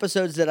Carlos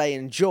episodes that I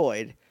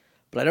enjoyed,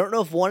 but I don't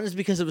know if one is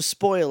because of a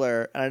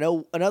spoiler, and I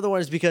know another one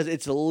is because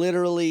it's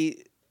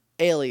literally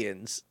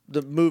Aliens,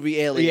 the movie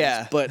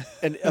Aliens, but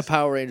a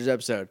Power Rangers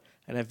episode,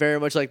 and I very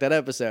much like that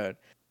episode.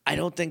 I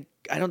don't think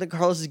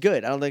Carlos is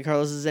good. I don't think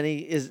Carlos is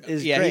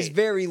Yeah, great. he's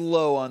very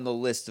low on the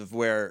list of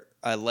where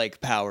I like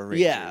Power Rangers.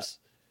 Yeah.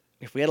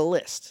 If we had a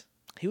list,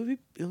 he would be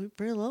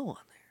pretty low on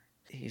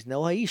there. He's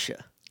no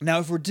Aisha. Now,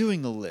 if we're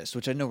doing the list,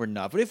 which I know we're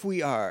not, but if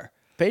we are,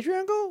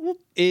 Patreon goal?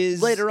 is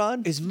later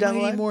on is down the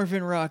Mighty line?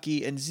 Morphin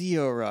Rocky and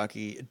Zeo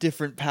Rocky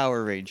different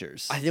Power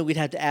Rangers? I think we'd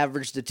have to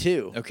average the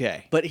two.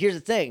 Okay, But here's the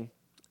thing: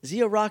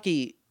 Zeo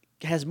Rocky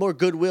has more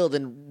goodwill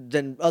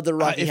than other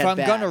Rocky. if had I'm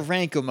bad. gonna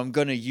rank them, I'm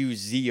gonna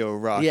use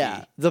Zeo Rocky.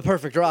 Yeah, the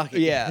perfect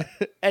Rocky. Yeah.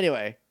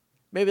 Anyway,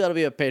 maybe that'll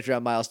be a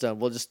Patreon milestone.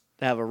 We'll just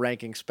have a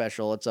ranking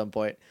special at some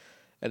point,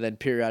 and then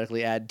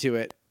periodically add to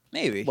it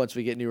maybe. once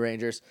we get new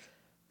Rangers.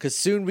 Because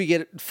soon we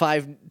get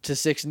 5 to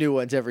 6 new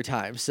ones every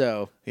time.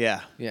 So, Yeah,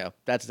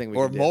 that's the thing we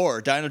or can do.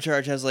 more. Dino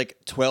Charge has like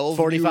 12,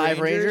 45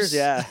 new Rangers.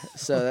 Yeah.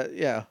 So,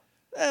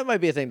 that might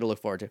be a thing to look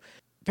forward to.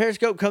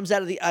 Periscope comes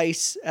out of the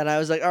ice, and I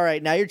was like, all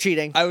right, now you're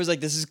cheating. I was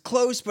like, this is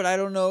close, but I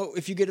don't know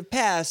if you get a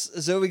pass.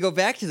 So we go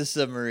back to the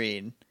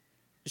submarine.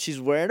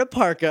 She's wearing a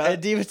parka. And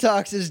Diva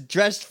Talks is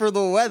dressed for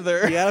the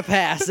weather. You got a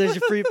pass. There's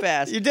your free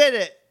pass. You did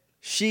it.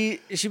 She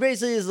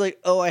basically is like,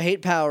 oh, I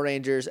hate Power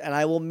Rangers, and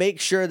I will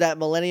make sure that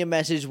Millennium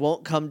Message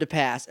won't come to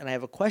pass. And I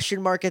have a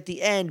question mark at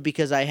the end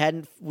because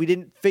we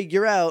didn't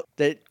figure out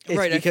that it's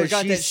Right, I because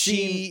forgot that she's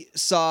she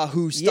saw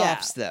who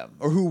stops them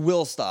or who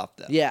will stop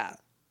them. Yeah.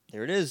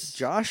 There it is.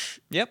 Josh,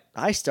 Yep.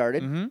 I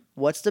started. Mm-hmm.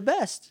 What's the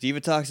best? Diva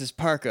Talks is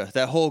parka.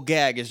 That whole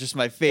gag is just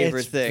my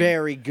favorite It's thing.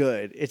 very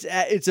good.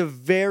 It's a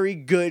very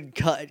good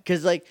cut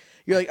because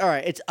you're like, all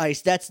right, it's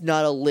ice. That's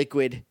not a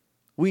liquid.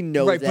 We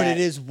know right, that. but it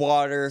is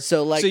water.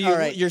 So, like, you're, all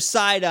right. you're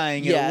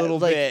side-eyeing it a little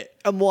like, bit.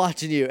 I'm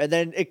watching you, and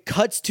then it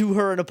cuts to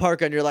her in a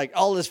parka, and you're like,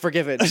 all is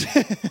forgiven.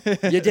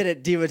 You did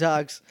it, Diva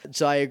Talks.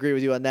 So I agree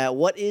with you on that.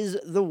 What is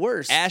the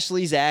worst?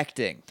 Ashley's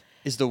acting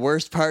is the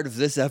worst part of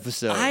this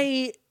episode.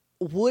 I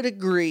would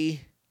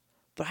agree,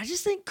 but I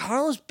just think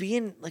Carlos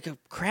being like a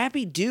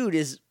crappy dude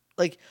is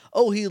like,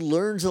 oh, he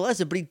learns a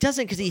lesson, but he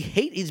doesn't because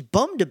he's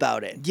bummed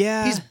about it.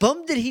 Yeah. He's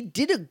bummed that he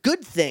did a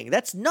good thing.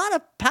 That's not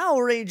a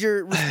Power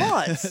Ranger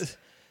response.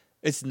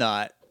 It's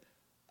not.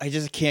 I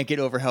just can't get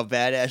over how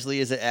bad Ashley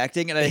is at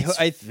acting, and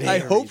I very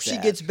hope she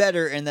bad. gets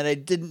better and that I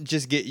didn't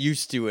just get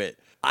used to it.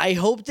 I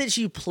hope that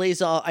she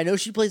plays off. I know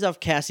she plays off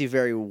Cassie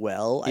very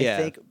well. Yeah.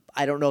 I think.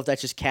 I don't know if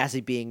that's just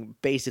Cassie being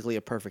basically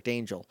a perfect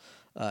angel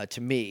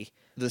to me.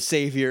 The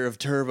savior of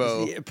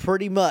Turbo. Yeah,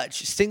 pretty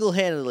much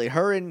single-handedly,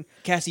 her and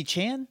Cassie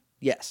Chan?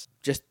 yes,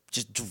 just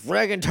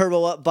dragging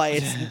Turbo up by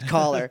its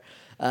collar.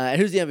 And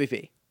who's the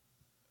MVP?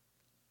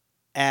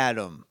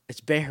 Adam.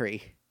 It's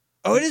Barry.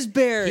 Oh, it is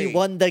Barry. He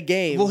won the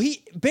game. Well,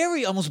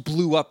 Barry almost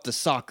blew up the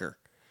soccer.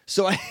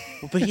 So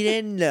but he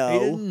didn't know. He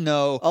didn't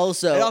know.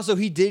 Also,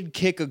 he did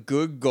kick a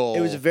good goal.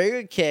 it was a very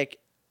good kick,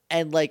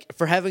 and like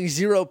for having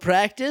zero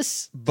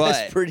practice, But-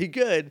 that's pretty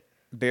good.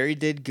 Barry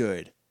did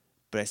good,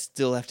 but I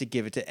still have to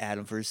give it to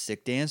Adam for his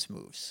sick dance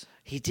moves.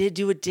 He did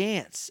do a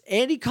dance,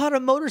 and he caught a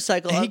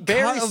motorcycle. He I'm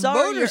very caught a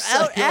sorry, you're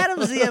out. motorcycle.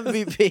 Adam's the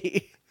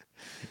MVP.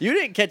 You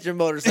didn't catch your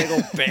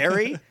motorcycle,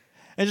 Barry.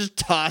 And just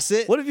toss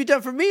it. What have you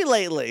done for me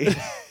lately?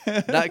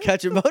 Not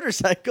catch a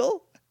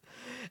motorcycle.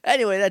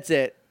 Anyway, that's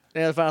it.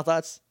 Any other final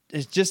thoughts?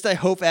 It's just I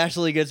hope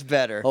Ashley gets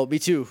better. Oh, me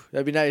too.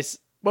 That'd be nice.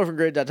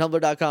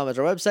 morphingrid.tumblr.com is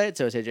our website.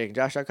 So is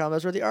jakeandjosh.com.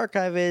 That's where the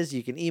archive is.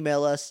 You can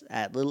email us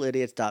at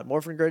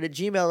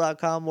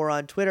littleidiots.morphingrid@gmail.com. We're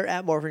on Twitter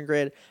at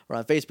morphingrid. We're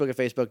on Facebook at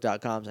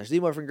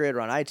facebook.com/themorphingrid. We're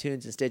on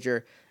iTunes and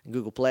Stitcher and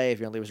Google Play. If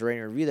you want to leave us a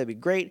rating or review, that'd be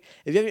great.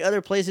 If you have any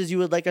other places you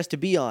would like us to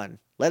be on,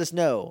 let us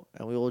know,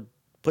 and we will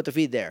put the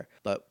feed there.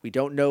 But we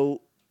don't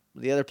know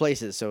the other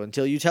places, so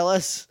until you tell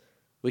us,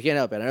 we can't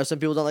help it. I know some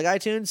people don't like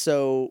iTunes,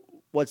 so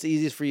what's the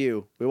easiest for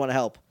you? We want to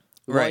help.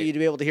 We want Right. you to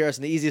be able to hear us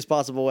in the easiest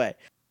possible way.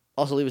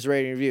 Also, leave us a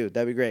rating and review.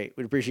 That'd be great.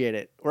 We'd appreciate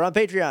it. We're on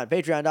Patreon,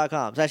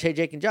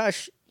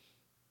 patreon.com/HeyJakeandJosh.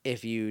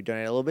 If you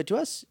donate a little bit to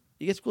us,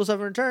 you get some cool stuff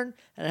in return,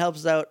 and it helps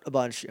us out a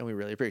bunch, and we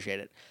really appreciate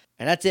it.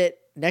 And that's it.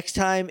 Next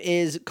time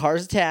is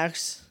Cars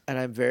Attacks, and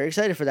I'm very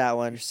excited for that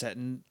one. You're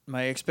setting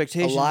my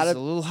expectations A lot of- a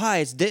little high.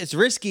 It's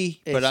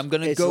risky, but I'm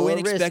going to it's a go in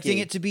little expecting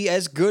risky. it to be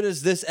as good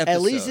as this episode.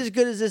 At least as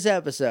good as this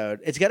episode.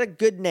 It's got a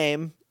good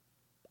name.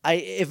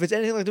 If it's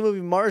anything like the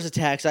movie Mars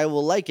Attacks, I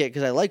will like it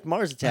because I like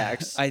Mars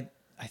Attacks. I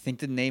I think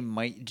the name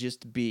might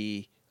just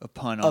be a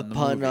pun A on the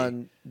pun movie.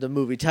 on the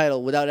movie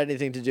title without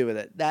anything to do with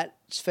it.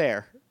 That's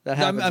fair. That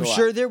happens I'm a lot.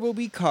 sure there will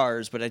be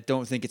cars, but I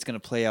don't think it's going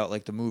to play out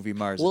like the movie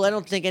Mars Well, I Attacks.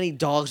 don't think any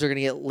dogs are going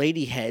to get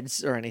lady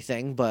heads or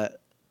anything,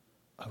 but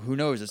Who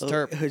knows? It's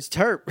Terp. It's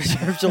Terp.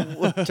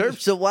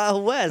 Terp's a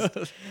Wild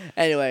West.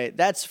 Anyway,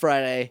 that's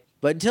Friday.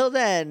 But until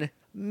then,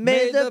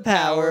 may the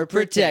power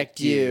protect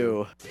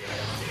you.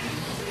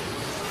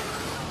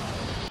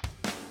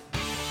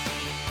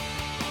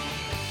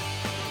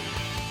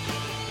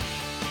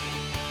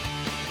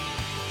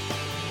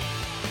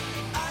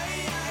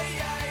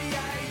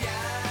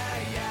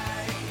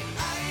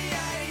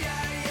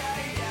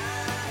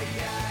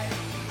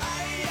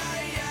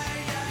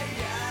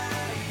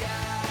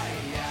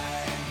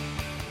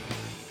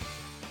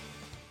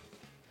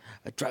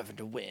 Driving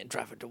to win,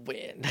 driving to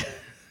win.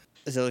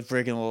 Is that like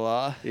breaking the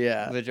law?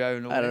 Yeah. They're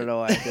driving away. I don't know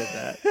why I did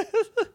that.